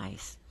is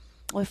nice.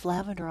 With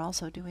lavender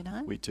also, do we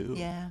not? We do.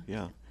 Yeah.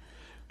 Yeah.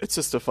 It's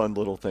just a fun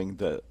little thing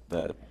that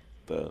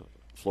the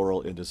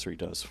floral industry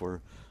does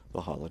for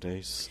the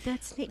holidays.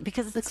 That's neat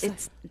because Looks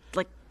it's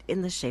like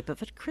in the shape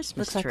of a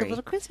Christmas Looks like tree. a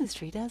little Christmas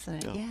tree, doesn't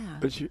it? Yeah. Yeah.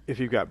 But if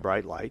you've got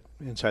bright light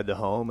inside the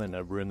home and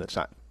a room that's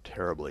not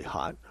terribly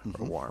hot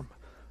or warm,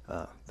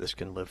 this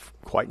can live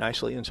quite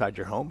nicely inside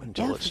your home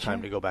until Yeah, it's for time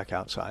sure. to go back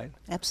outside.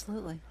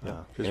 Absolutely.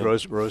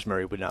 Because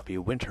rosemary would not be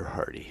winter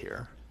hardy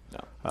here.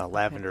 No.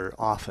 Lavender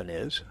often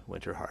is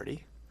winter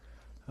hardy.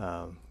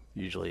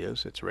 Usually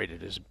is. It's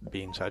rated as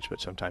being such, but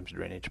sometimes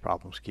drainage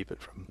problems keep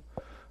it from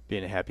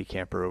being a happy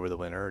camper over the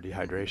winter or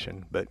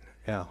dehydration. But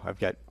yeah,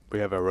 we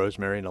have a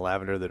rosemary and a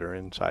lavender that are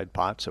inside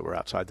pots that were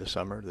outside this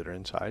summer that are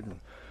inside, and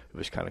it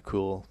was kind of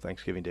cool.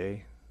 Thanksgiving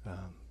Day,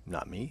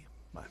 not me,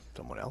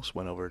 someone else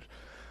went over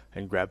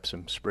and grabbed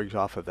some sprigs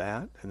off of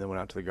that, and then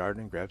went out to the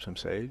garden and grabbed some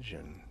sage,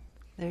 and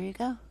There you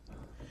go.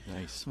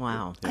 Nice.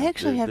 Wow. I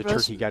actually the had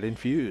turkey got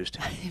infused.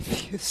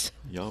 infused.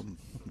 Yum.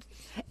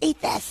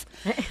 Eat this.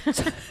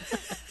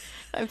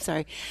 I'm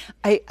sorry.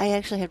 I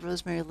actually had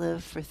rosemary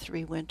live for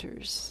 3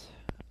 winters.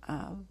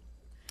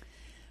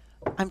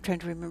 I'm trying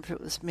to remember if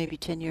it was maybe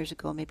 10 years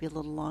ago, maybe a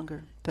little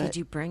longer. But Did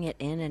you bring it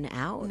in and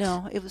out?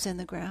 No, it was in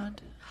the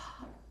ground.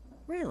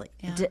 Really?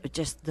 Yeah.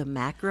 Just the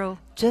macro?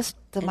 Just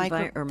the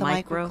Micro.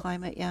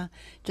 microclimate, yeah.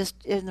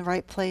 Just in the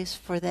right place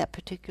for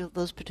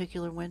those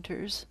particular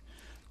winters.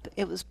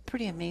 It was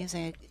pretty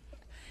amazing.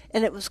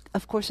 And it was,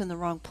 of course, in the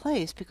wrong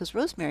place because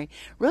rosemary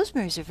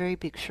is a very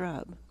big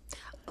shrub.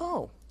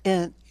 Oh.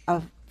 And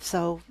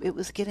so it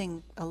was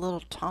getting a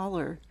little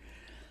taller.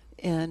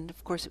 And,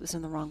 of course, it was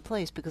in the wrong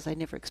place because I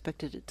never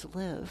expected it to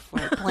live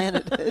where I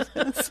planted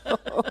it. So,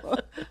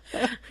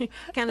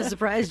 Kind of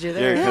surprised you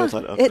There there. you yeah,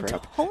 go. Oh, it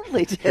crap.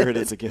 totally did. Here it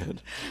is again.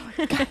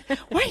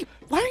 Why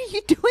are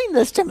you doing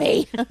this to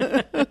me?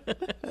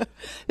 But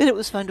it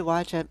was fun to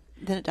watch. Then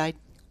it died.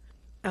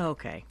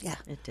 Okay. Yeah.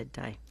 It did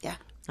die. Yeah.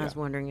 I was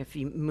wondering if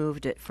you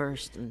moved it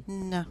first.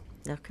 No.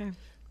 Okay.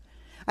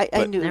 I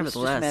But knew it was just a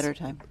nevertheless- matter of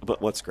time. But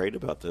what's great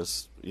about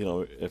this,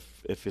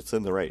 if it's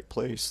in the right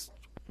place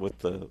with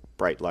the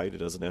bright light, it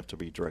doesn't have to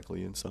be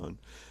directly in sun,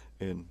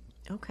 and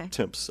Okay.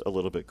 temps a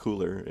little bit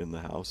cooler in the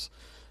house.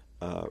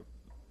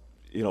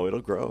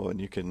 It'll grow, and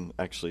you can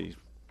actually,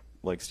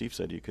 like Steve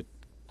said, you could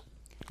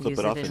clip Use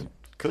it it off in and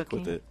cook cooking?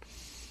 with it.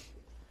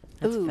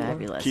 That's Ooh.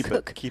 fabulous.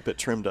 Keep it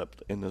trimmed up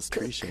in this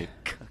tree shape.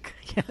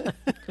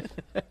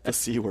 The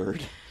C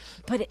word.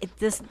 But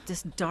this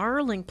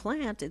darling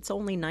plant, it's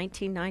only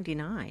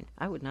 $19.99.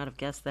 I would not have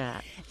guessed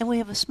that. And we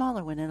have a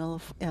smaller one in a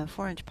little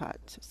 4-inch pot.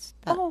 It's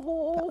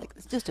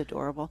it's just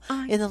adorable.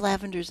 In the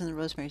lavenders and the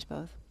rosemaries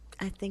both.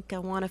 I think I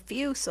want a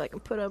few so I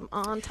can put them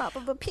on top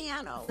of a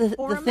piano The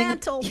or a thing-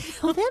 mantle.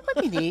 Oh, that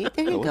would be neat.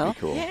 There That you would go. be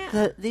cool.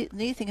 Yeah. The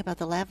neat thing about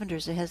the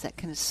lavenders, it has that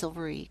kind of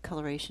silvery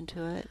coloration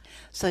to it.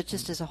 So it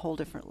just is a whole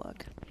different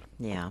look.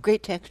 Yeah,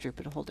 Great texture,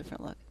 but a whole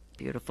different look.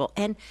 beautiful.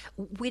 And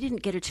we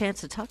didn't get a chance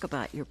to talk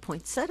about your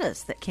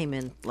poinsettias that came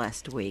in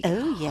last week.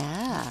 Oh,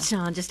 yeah.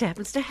 John just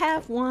happens to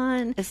have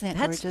one. Isn't that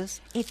That's-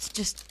 gorgeous? It's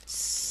just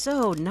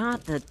so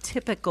not the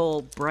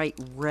typical bright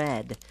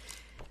red.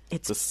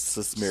 It's This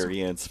is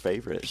Mary Ann's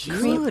favorite.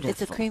 Beautiful. It's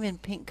a cream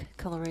and pink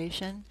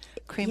coloration.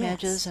 Cream Yes.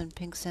 edges and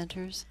pink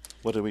centers.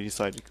 What did we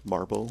decide?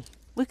 Marble?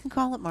 We can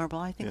call it marble.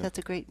 I think Yeah. that's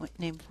a great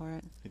name for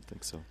it. I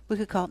think so. We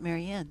could call it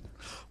Marianne.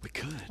 We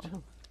could.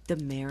 the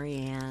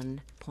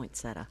Marianne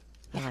poinsettia.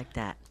 I like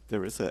that.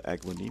 There is a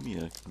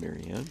aglaonemia,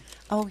 Mary Ann.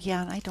 Oh,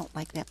 yeah, and I don't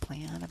like that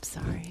plant. I'm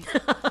sorry.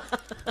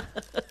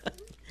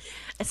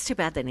 It's too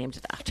bad they named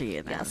it after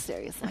you. Then. Yeah,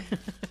 seriously.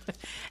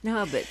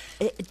 No, but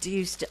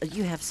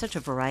you have such a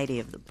variety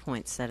of the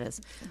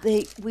poinsettias.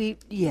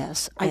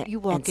 Yes. And- You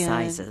walk and in.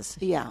 sizes.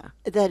 Yeah,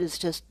 that is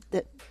just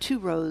that 2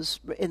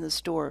 rows in the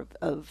store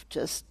of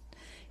just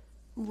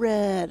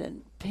red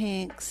and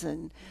pinks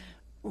and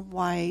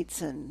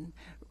whites and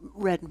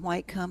red and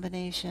white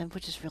combination,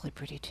 which is really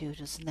pretty too.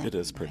 Isn't that It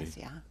is nice? pretty.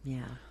 Yeah,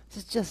 Yeah,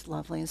 it's just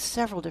lovely and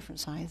several different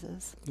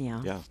sizes.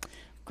 yeah. Yeah.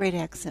 Great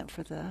accent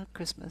for the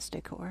Christmas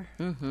decor.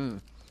 Mm-hmm.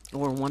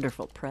 Or a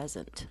wonderful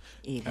present,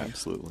 even.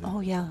 Absolutely. Oh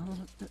yeah,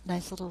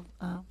 nice little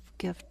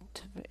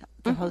gift,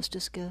 the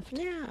hostess gift.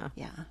 Yeah.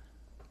 Yeah.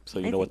 So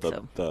you I know what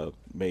think the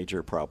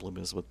major problem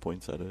is with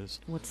poinsettias?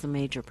 What's the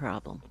major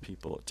problem?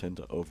 People tend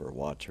to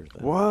overwater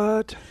them.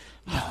 What?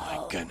 Oh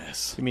my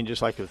goodness. You mean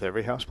just like with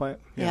every houseplant?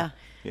 Yeah,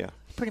 Yeah.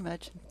 pretty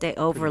much. They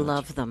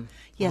overlove them.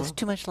 Yes,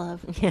 too much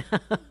love. Yeah.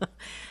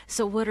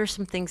 So what are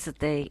some things that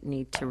they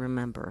need to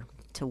remember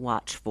to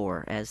watch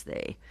for as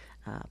they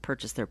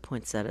purchase their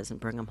poinsettias and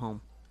bring them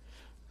home?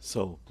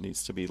 So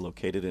needs to be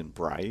located in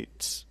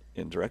bright,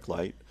 indirect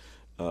light,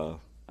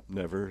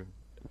 never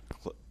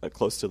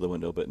close to the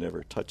window, but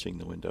never touching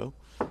the window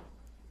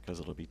because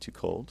it'll be too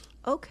cold.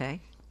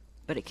 Okay.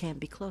 But it can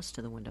be close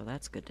to the window.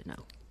 That's good to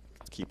know.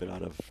 Keep it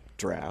out of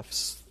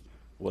drafts,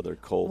 whether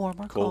cold, Warm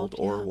or cold,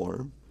 or yeah.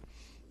 warm.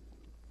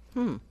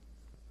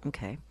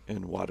 Okay.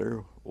 And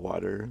water.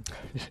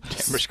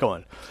 Tamara's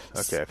going,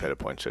 okay, I've had a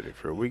poinsettia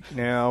for a week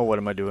now. What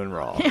am I doing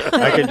wrong?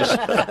 I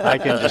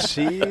can just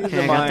see the I got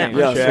that mind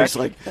one. Yeah, check. it's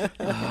like,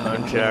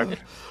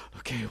 Unchecked.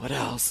 okay, what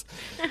else?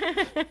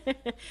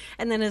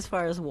 And then as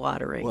far as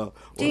watering, Well,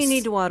 do you well,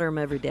 need to water them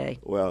every day?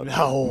 Well,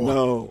 No.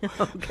 no.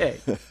 Okay.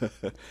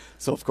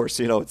 So of course,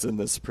 it's in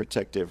this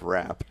protective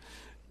wrap.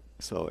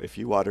 So if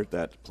you watered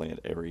that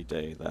plant every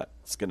day,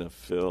 that's going to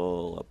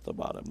fill up the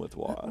bottom with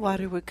water.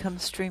 Water would come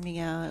streaming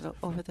out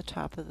over the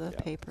top of the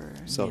paper.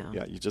 So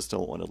Yeah. you just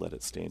don't want to let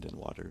it stand in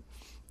water.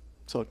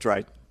 So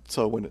dry.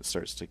 So when it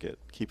starts to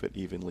keep it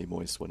evenly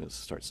moist when it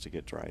starts to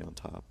get dry on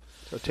top.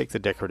 So take the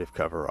decorative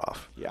cover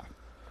off. Yeah.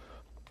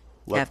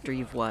 After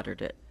you've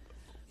watered it.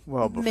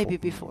 Well, Maybe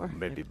before.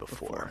 Maybe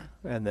before.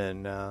 And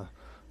then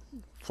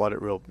flood it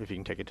if you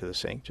can take it to the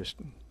sink, just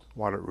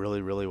water it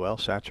really, really well,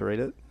 saturate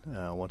it.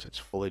 Once it's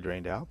fully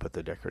drained out, put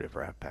the decorative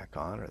wrap back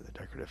on or the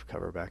decorative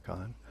cover back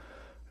on.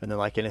 And then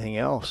like anything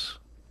else,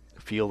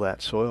 feel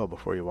that soil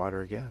before you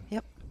water again.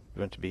 Yep. You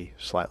want it to be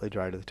slightly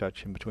dry to the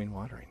touch in between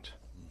waterings.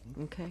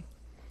 Okay.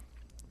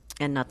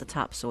 And not the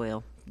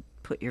topsoil.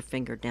 Put your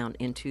finger down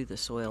into the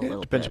soil a It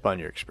little depends bit. upon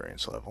your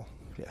experience level,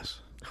 yes.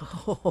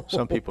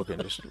 Some people can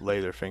just lay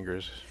their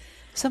fingers.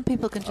 Some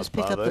people can just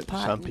pick up Above the it,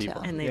 pot some and people-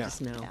 tell. And they Yeah.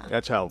 just know. Yeah.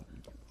 That's how,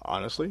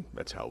 honestly,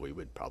 that's how we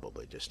would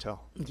probably just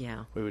tell.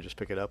 Yeah. We would just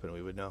pick it up and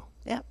we would know.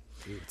 Yep.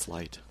 Ooh, it's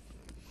light.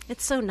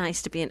 It's so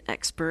nice to be an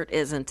expert,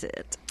 isn't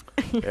it?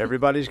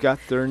 Everybody's got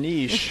their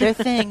niche. Their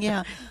thing,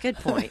 yeah. Good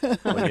point.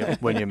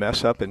 when you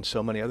mess up in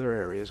so many other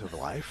areas of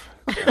life,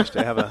 just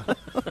to have a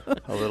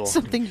little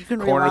Something you can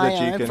corner rely that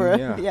you on can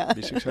for- yeah,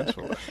 be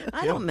successful with.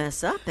 I don't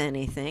mess up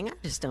anything. I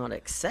just don't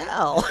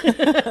excel.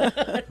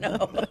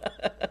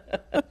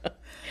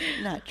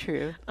 Not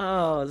true.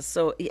 Oh,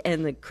 so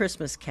and the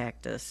Christmas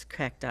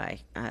cacti.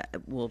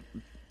 We'll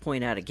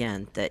point out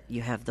again that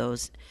you have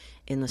those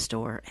in the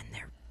store, and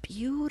they're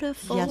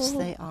beautiful. Yes,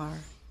 they are.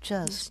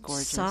 Just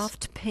gorgeous.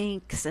 Soft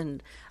pinks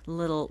and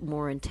little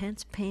more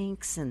intense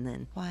pinks, and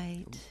then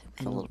White.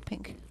 And a little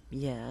pink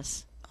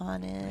yes,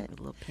 on a it.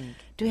 little pink.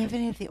 Do we have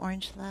any of the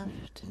orange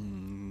left?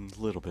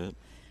 A little bit.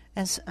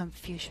 And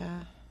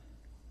fuchsia.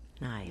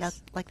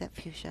 Nice. Like that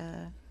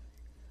fuchsia.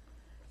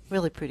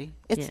 Really pretty.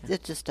 It's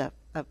just a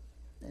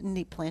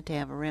neat plant to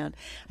have around.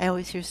 I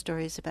always hear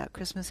stories about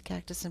Christmas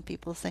cactus and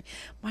people say,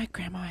 "My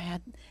grandma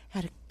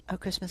had a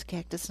Christmas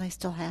cactus and I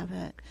still have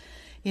it."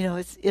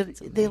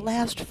 They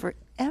last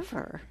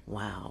forever.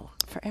 Wow.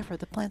 Forever.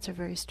 The plants are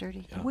very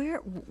sturdy. Yeah.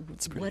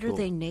 What pretty are cool.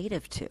 they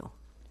native to?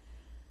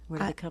 Where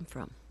do they come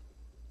from?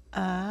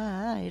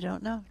 I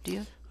don't know. Do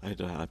you? I'd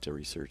have to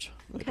research.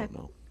 Okay. I don't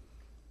know.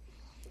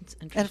 It's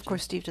interesting. And of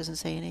course, Steve doesn't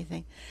say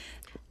anything.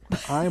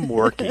 I'm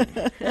working.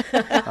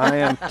 I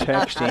am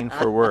texting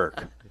for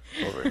work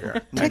over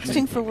here.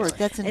 Texting for work.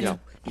 That's an No,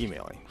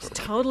 emailing. It's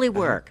totally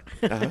work.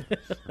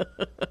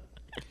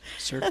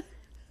 Sure.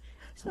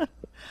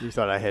 You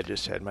thought I had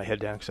just had my head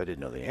down because I didn't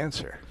know the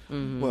answer.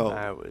 Well,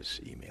 I was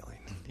emailing.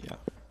 yeah.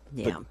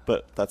 Yeah.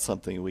 But that's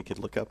something we could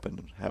look up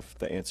and have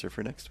the answer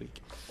for next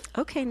week.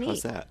 Okay, neat.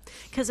 How's that?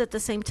 Because at the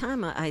same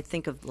time, I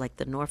think of like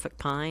the Norfolk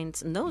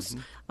pines, and those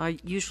Mm-hmm. are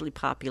usually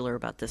popular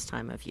about this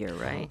time of year,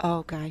 right?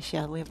 Oh gosh,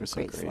 yeah, we have They're a so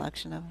great great.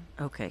 selection of them.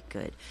 Okay,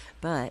 good.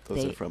 But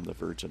Those they are from the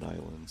Virgin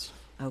Islands.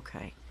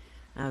 okay.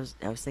 I was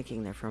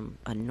thinking they're from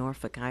a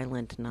Norfolk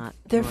Island, not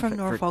They're from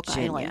Norfolk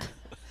Virginia. Island.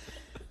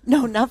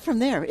 No, not from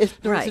there. There's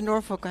Right. a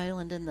Norfolk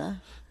Island in the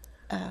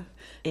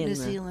In New the-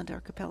 Zealand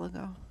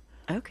archipelago.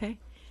 Okay,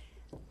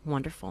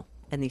 wonderful.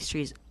 And these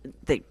trees,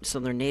 so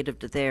they're native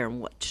to there. And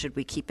what should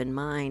we keep in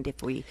mind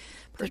if we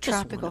They're purchase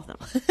tropical. one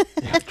of them?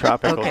 Yeah,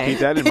 tropical. Okay. Keep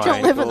that in They mind.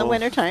 don't live in the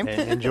wintertime.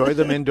 And enjoy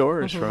them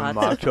indoors from Lots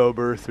of-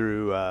 October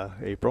through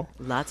April.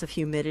 Lots of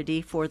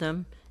humidity for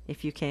them,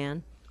 if you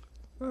can.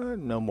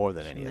 No more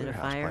than any other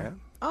Humidifier. houseplant.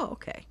 Oh,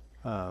 okay.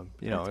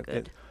 That's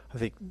good. I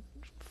think,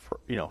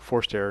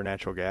 forced air,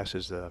 natural gas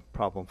is the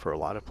problem for a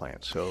lot of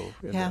plants. So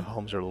if Yeah. the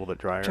homes are a little bit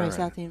drier. Dries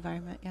and- out the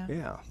environment, yeah.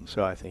 Yeah,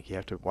 so I think you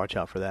have to watch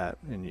out for that,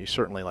 and you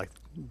certainly, like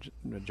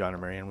John and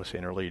Marianne was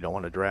saying earlier, you don't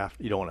want to draft.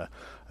 You don't want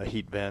a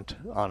heat vent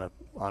on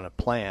a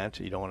plant.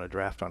 You don't want to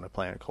draft on a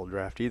plant cold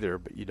draft either.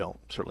 But you don't,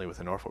 certainly with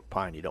a Norfolk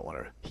pine, you don't want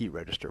a heat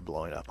register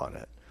blowing up on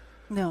it.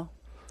 No,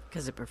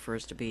 Because it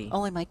prefers to be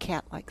only my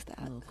cat likes a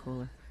that. little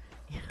cooler.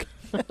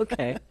 Yeah.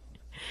 Okay.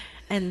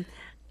 And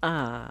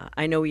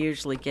I know we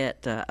usually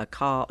get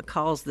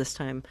calls this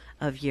time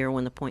of year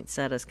when the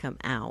poinsettias come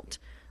out,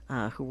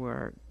 who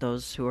are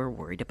those who are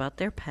worried about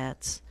their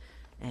pets,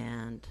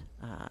 and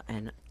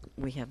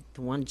we have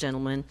the one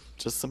gentleman.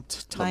 Just some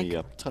Mike.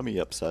 tummy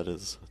upset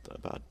is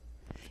about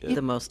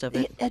The most of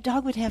it. A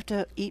dog would have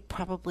to eat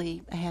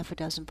probably a half a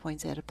dozen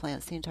poinsettia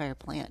plants, the entire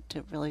plant,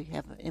 to really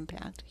have an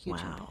impact.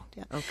 Huge Wow. impact.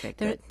 Yeah. Okay,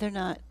 They're good. they're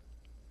not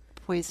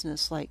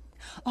poisonous like,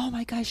 oh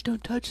my gosh,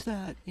 don't touch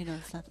that. It's not.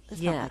 It's not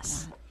like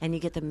Yes, that. and you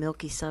get the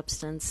milky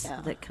substance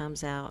Yeah. that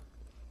comes out.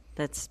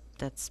 That's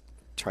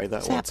try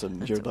that Sap. once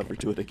and you'll never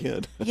do it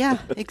again. Yeah,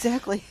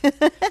 exactly.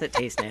 that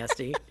tastes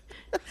nasty.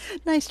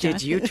 Nice, John.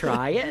 Did you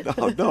try it?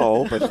 Oh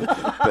no,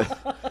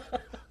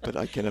 but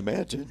I can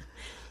imagine.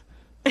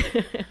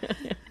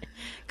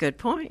 Good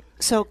point.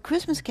 So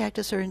Christmas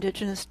cactus are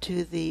indigenous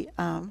to the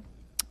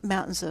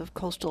mountains of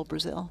coastal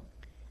Brazil.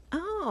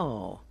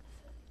 Oh,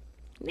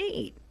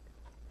 neat.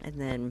 And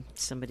then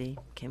somebody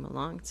came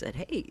along and said,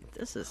 "Hey,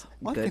 this is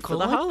What good makes for a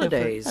the lot different?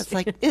 holidays." It's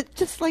like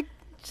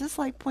just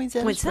like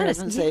poinsettias, for Poinsettias,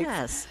 heaven's sake.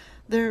 yes.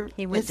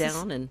 He went It's this-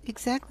 down and-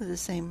 exactly the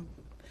same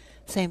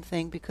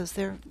thing because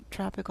they're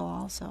tropical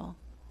also.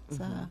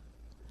 So,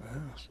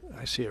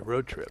 I see a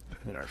road trip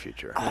in our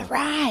future. all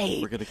right,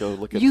 We're gonna go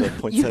look at You- the you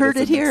poinsettias heard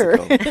it in here.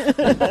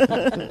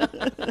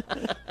 Mexico.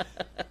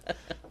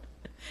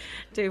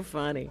 Too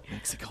funny.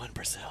 Mexico and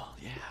Brazil.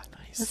 Yeah,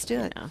 nice. let's do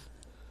it. Yeah.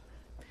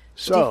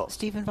 So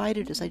Steve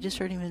invited us. I just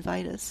heard him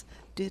invite us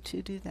to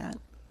do that.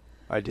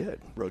 I did.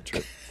 Road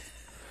trip.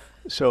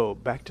 So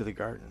back to the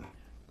garden.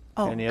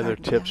 Oh, Any other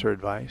garden, tips yeah. or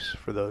advice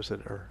for those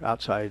that are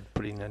outside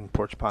putting in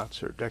porch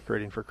pots or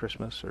decorating for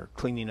Christmas or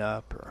cleaning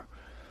up or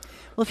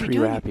Well, if tree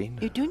wrapping?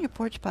 you're doing your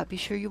porch pot, be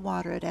sure you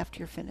water it after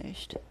you're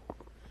finished.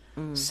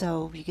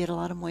 So you get a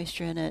lot of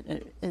moisture in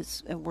it.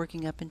 It's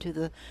working up into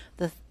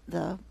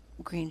the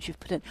greens you've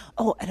put in.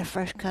 Oh, and a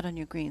fresh cut on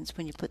your greens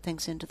when you put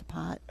things into the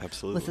pot.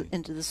 Absolutely.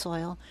 Into the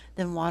soil.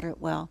 Then water it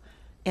well,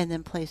 and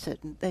then place it.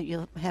 And then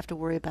you'll have to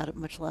worry about it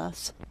much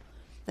less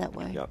that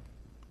way. Yep.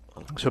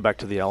 So back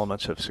to the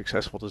elements of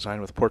successful design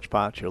with porch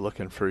pots. You're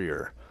looking for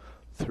your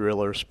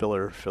thriller,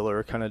 spiller,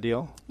 filler kind of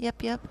deal.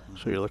 Yep.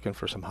 So you're looking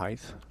for some height,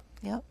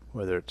 Yep.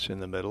 whether it's in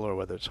the middle or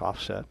whether it's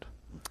offset.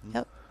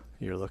 Yep.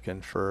 You're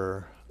looking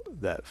for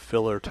that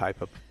filler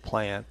type of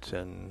plant,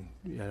 and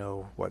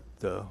what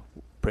the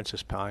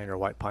princess pine or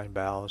white pine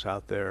boughs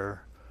out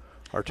there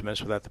are tremendous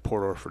for that. The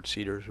Port Orford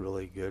cedar is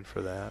really good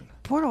for that.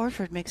 Port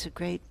Orford makes a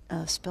great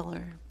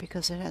spiller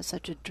because it has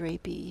such a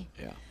drapey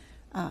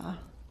Yeah.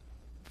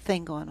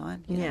 thing going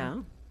on. you know. Yeah.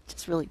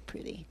 It's really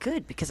pretty.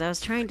 Good, because I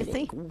was trying to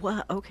think,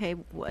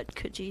 what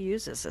could you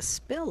use as a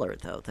spiller,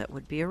 though, that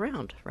would be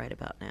around right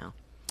about now?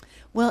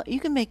 Well, you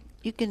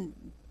can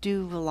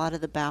do a lot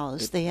of the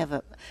boughs. They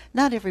have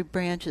not every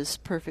branch is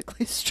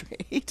perfectly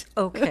straight.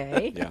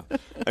 Okay. Yeah.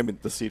 I mean,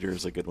 the cedar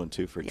is a good one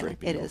too for Yeah,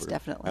 draping it over. is,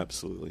 definitely.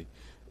 Absolutely.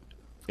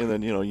 And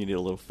then you need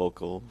a little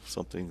focal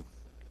something.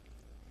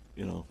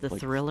 The like,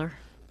 thriller.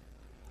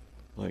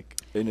 like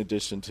in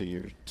addition to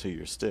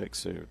your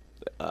sticks, or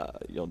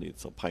you'll need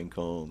some pine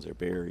cones or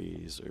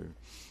berries or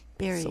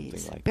Berries.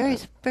 something like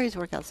berries. that. Berries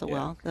work out so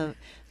Yeah. well.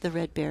 The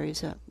red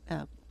berries,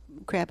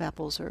 crab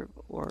apples, or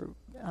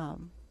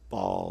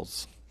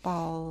Balls.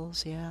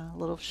 balls. Yeah,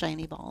 little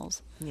shiny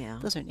balls. Yeah.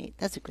 Those are neat.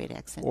 That's a great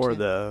accent. Or too.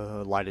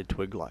 the lighted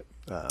twig light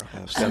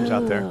stems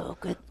out there. Oh,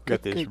 good.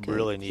 Got good, these good, good.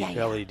 really neat Yeah,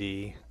 yeah.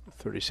 LED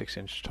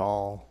 36-inch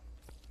tall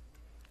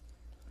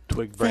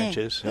twig Thing.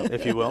 branches,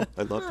 if you will.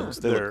 I love those.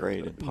 They They're look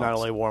great in pots. not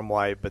only warm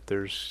white, but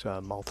there's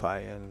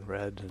multi in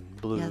red and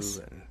blue Yes.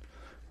 and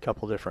a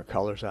couple different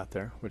colors out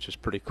there, which is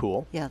pretty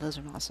cool. Yeah, those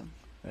are awesome.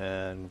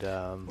 And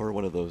Or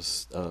one of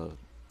those,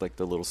 like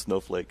the little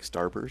snowflake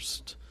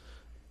starburst.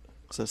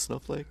 Is that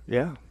snowflake?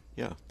 yeah,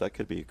 Yeah, that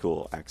could be a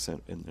cool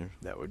accent in there.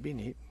 that would be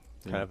neat.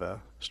 Yeah. Kind of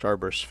a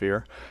starburst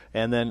sphere.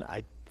 And then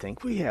I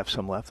think we have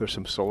some left. There's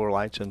some solar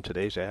lights in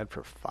today's ad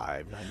for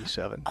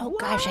 $5.97. Oh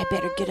gosh, I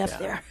better get up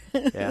Yeah.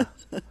 there.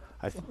 Yeah,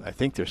 I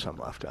think there's some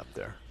left up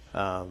there.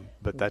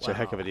 But that's a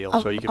heck of a deal.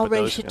 I'll, So you could I'll put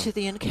raise those. it to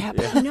the end cap.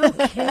 No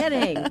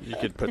kidding. You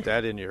could put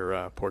that in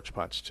your porch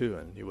pots too,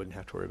 and you wouldn't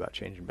have to worry about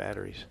changing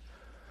batteries.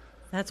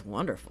 That's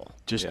wonderful.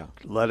 Just Yeah.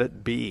 let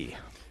it be.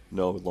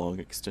 No long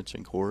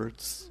extension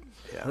cords.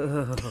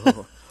 Yeah.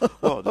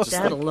 Well, just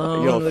That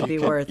alone would be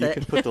worth you it.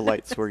 can put the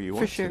lights where you For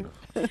want sure.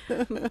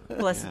 to.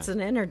 Plus, Yeah. it's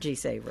an energy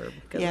saver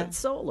because Yeah. it's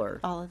solar.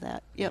 All of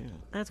that. Yep. Yeah.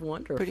 That's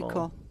wonderful. Pretty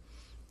cool.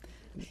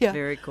 Yeah.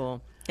 Very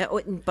cool. Yeah,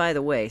 and by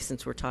the way,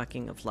 since we're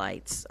talking of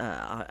lights,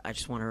 I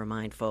just want to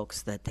remind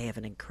folks that they have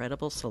an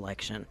incredible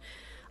selection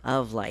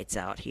of lights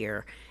out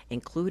here,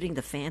 including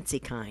the fancy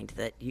kind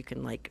that you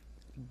can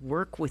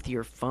work with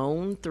your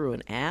phone through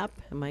an app.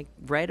 Am I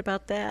right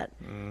about that?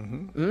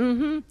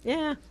 Mm-hmm.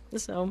 Yeah.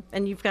 So,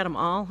 and you've got them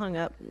all hung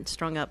up,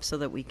 strung up, so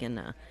that we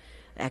can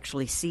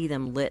actually see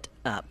them lit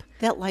up.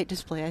 That light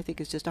display, I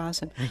think, is just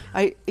awesome.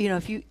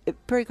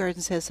 Prairie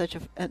Gardens has such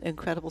an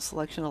incredible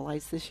selection of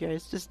lights this year.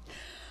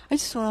 I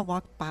just want to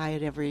walk by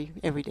it every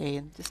day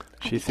and just.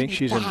 She thinks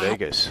she's in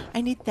Vegas.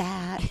 I need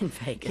that In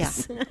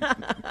Vegas. Yeah.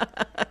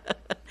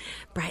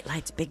 Bright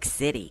lights, big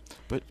city.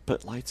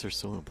 But lights are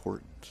so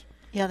important.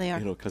 Yeah, they are.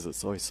 You know, because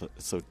it's always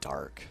so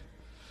dark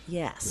this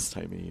Yes.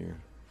 time of year.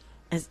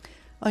 As,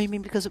 Oh, you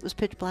mean because it was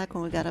pitch black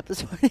when we got up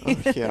this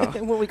morning? Oh, yeah.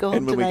 And when we go And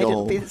home when we tonight, go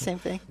it'll be home. the same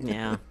thing.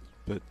 yeah.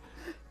 But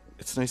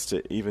it's nice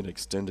to even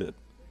extend it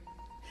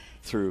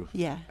through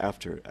Yeah.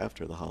 after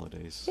the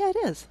holidays. Yeah, it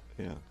is.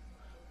 Yeah.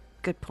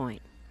 Good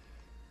point.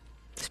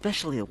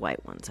 Especially the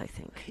white ones, I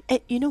think.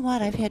 And you know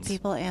what? I've had Yes.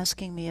 people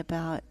asking me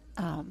about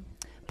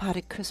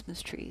potted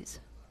Christmas trees.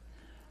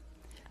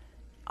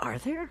 Are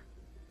there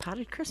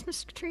potted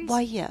Christmas trees?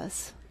 Why,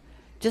 yes.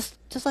 Just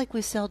like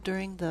we sell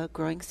during the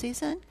growing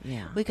season,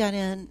 Yeah. we got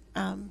in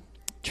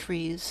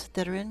trees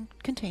that are in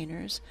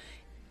containers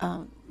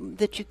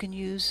that you can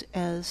use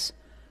as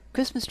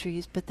Christmas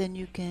trees, but then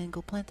you can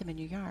go plant them in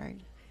your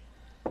yard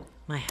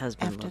My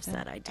husband loves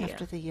that idea.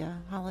 after the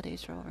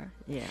holidays are over.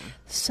 Yeah.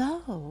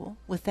 So,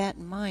 with that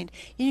in mind,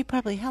 you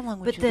probably, how long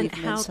would But you then leave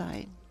them how-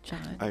 inside,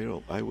 John?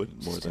 I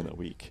wouldn't more than a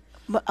week.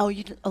 Oh,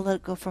 you let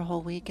it go for a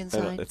whole week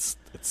inside? It's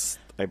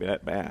I mean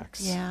at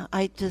max. Yeah,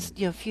 I just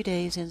a few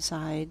days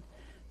inside.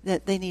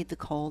 That they need the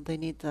cold, they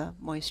need the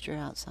moisture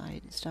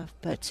outside and stuff.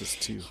 But It's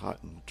just too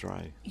hot and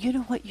dry. you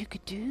know what you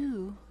could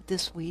do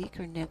this week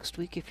or next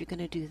week if you're going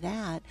to do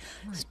that?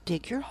 Is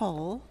dig your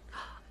hole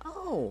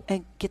Oh.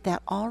 and get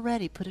that all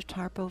ready. Put a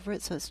tarp over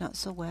it so it's not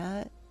so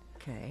wet.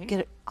 Okay. Get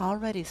it all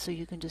ready so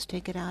you can just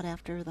take it out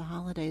after the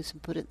holidays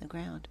and put it in the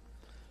ground.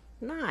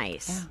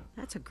 Nice. Yeah.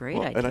 That's a great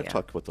Well, idea. and I've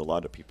talked with a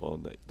lot of people,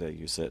 and they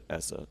use it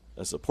as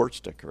a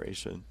porch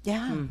decoration,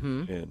 Yeah.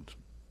 Mm-hmm.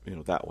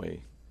 and that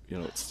way,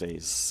 it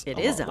stays. It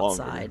a is lot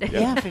longer. outside.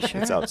 Yeah, for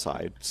sure. It's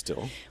outside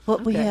still. Well,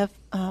 we Okay.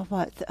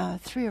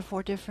 have 3 or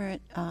 4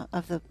 different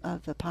of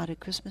the potted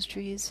Christmas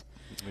trees.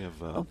 We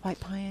have White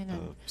pine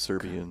and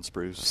Serbian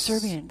spruce.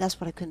 Serbian. That's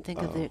what I couldn't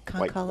think of. The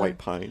concolor. white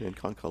pine and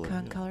concolor.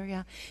 yeah. Concolor,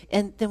 yeah.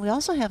 And then we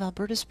also have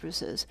Alberta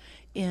spruces.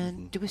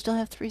 In do we still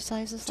have 3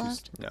 sizes Two,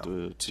 left? No.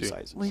 two Two.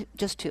 sizes.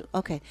 Just 2.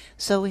 Okay.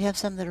 So we have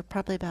some that are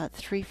probably about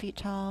 3 feet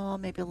tall,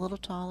 maybe a little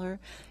taller,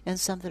 and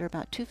some that are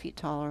about 2 feet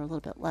tall or a little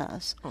bit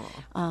less,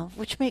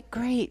 which make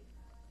great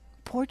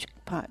porch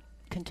pot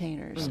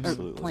containers or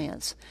Absolutely.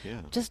 plants.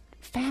 Yeah. Just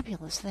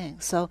fabulous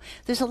things. So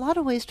there's a lot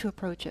of ways to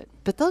approach it.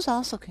 But those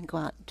also can go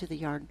out to the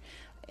yard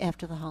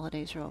after the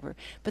holidays are over.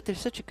 But they're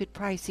such a good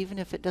price, even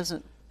if it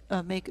doesn't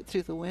make it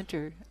through the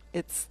winter.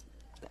 It's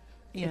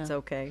It's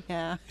okay.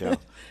 Yeah.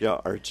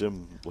 Yeah. Our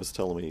Jim was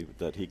telling me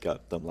that he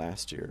got them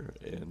last year,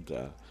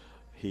 and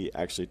he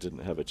actually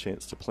didn't have a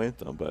chance to plant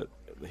them, but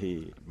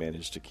he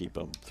managed to keep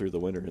them through the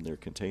winter in their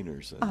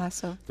containers. And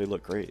Awesome. They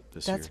look great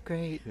this year. That's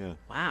great. Yeah.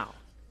 Wow.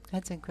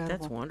 That's incredible.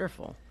 That's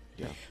wonderful.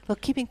 Yeah. Well,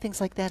 keeping things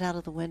like that out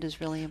of the wind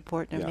is really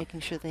important, and Yeah.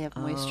 making sure they have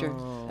moisture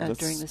That's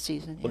during the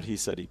season. What yeah. he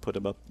said, he put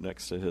them up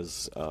next to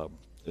his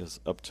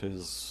up to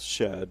his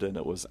shed, and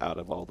it was out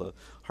of all the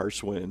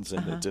harsh winds,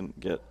 and it didn't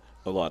get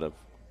a lot of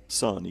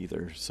sun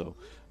either, so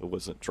it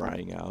wasn't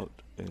drying out.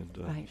 And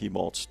Right. he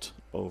mulched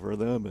over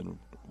them and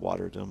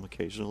watered them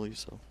occasionally.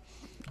 So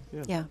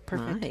Yeah,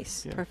 perfect.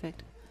 Nice. Yeah.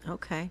 Perfect.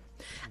 Okay.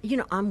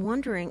 I'm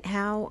wondering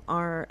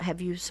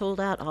have you sold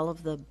out all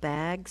of the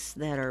bags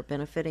that are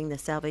benefiting the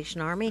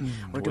Salvation Army,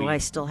 or do I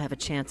still have a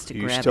chance to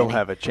You grab still any?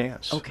 have a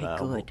chance. Okay,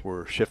 good.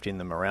 We're shifting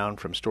them around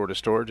from store to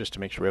store just to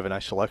make sure we have a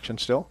nice selection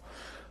still.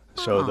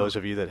 So those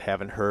of you that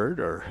haven't heard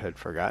or had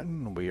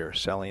forgotten, we are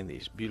selling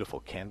these beautiful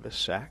canvas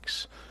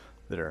sacks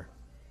that are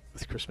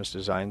with Christmas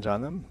designs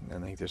on them.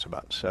 And I think there's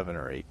about 7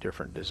 or 8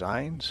 different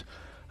designs.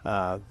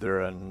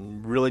 They're a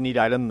really neat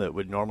item that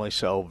would normally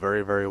sell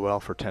very, very well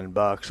for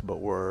 $10, but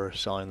we're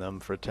selling them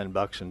for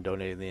 $10 and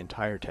donating the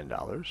entire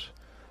 $10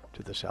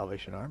 to the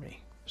Salvation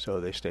Army. So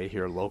they stay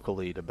here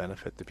locally to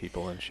benefit the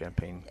people in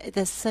Champaign.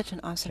 That's such an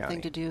awesome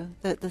thing County. to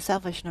do. The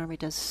Salvation Army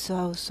does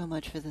so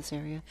much for this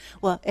area.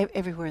 Well,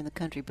 everywhere in the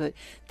country, but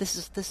this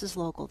is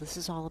local. This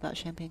is all about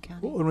Champaign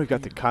County. Well, and we've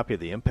got the copy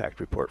of the impact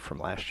report from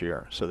last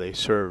year. So they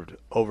served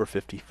over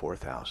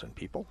 54,000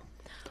 people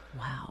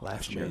Wow.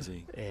 last year.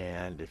 amazing.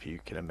 And if you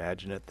can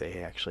imagine it,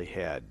 they actually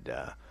had,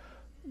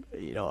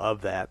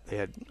 of that, they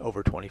had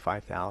over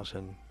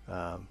 25,000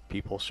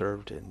 people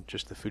served in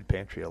just the food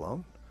pantry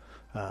alone.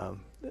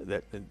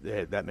 That they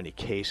had that many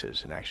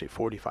cases, and actually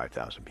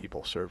 45,000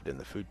 people served in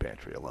the food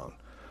pantry alone.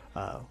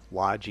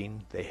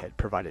 Lodging, they had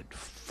provided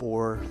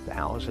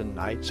 4,000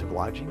 nights of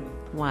lodging.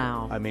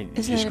 Wow. I mean,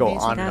 Isn't you just that go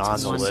amazing? on and on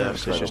That's the list.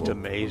 It's just incredible.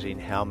 amazing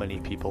how many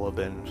people have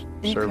been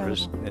Incredible.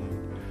 serviced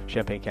in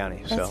Champaign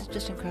County. That's So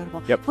just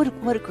incredible. Yep.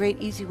 What a great,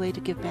 easy way to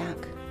give back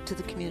to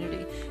the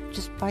community.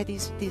 Just buy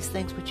these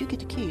things, which you get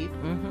to keep,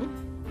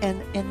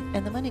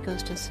 and the money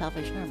goes to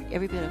Salvation Army.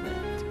 Every bit of it.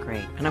 That's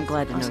great. And I'm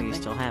glad to know Awesome you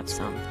thing. still have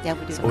some. Yeah,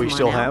 we do. So we come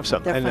still on out. have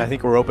some, They're and I fun.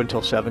 think we're open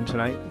till 7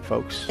 tonight,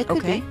 folks. It could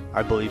Okay. be.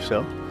 I believe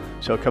so.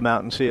 So come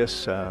out and see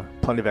us.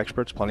 Plenty of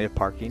experts, plenty of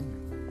parking,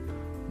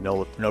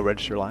 no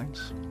register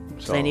lines.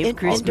 So Plenty of Indoor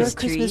Christmas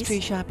Christmas trees. tree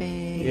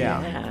shopping.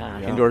 Yeah.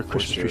 Yeah. Indoor for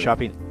Christmas tree sure.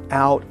 shopping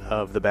out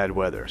of the bad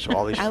weather. So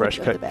all these Out fresh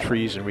of the cut bad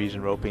trees and reeds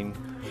and roping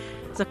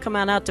So come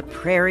on out to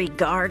Prairie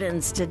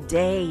Gardens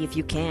today if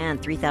you can,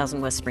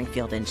 3000 West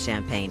Springfield in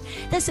Champaign.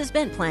 This has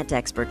been Plant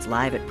Experts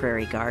Live at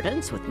Prairie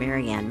Gardens with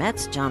Mary Ann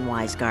Metz, John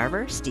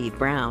Weisgarver, Steve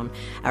Brown.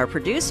 Our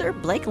producer,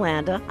 Blake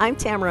Landa. I'm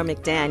Tamara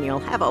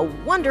McDaniel. Have a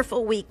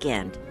wonderful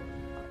weekend.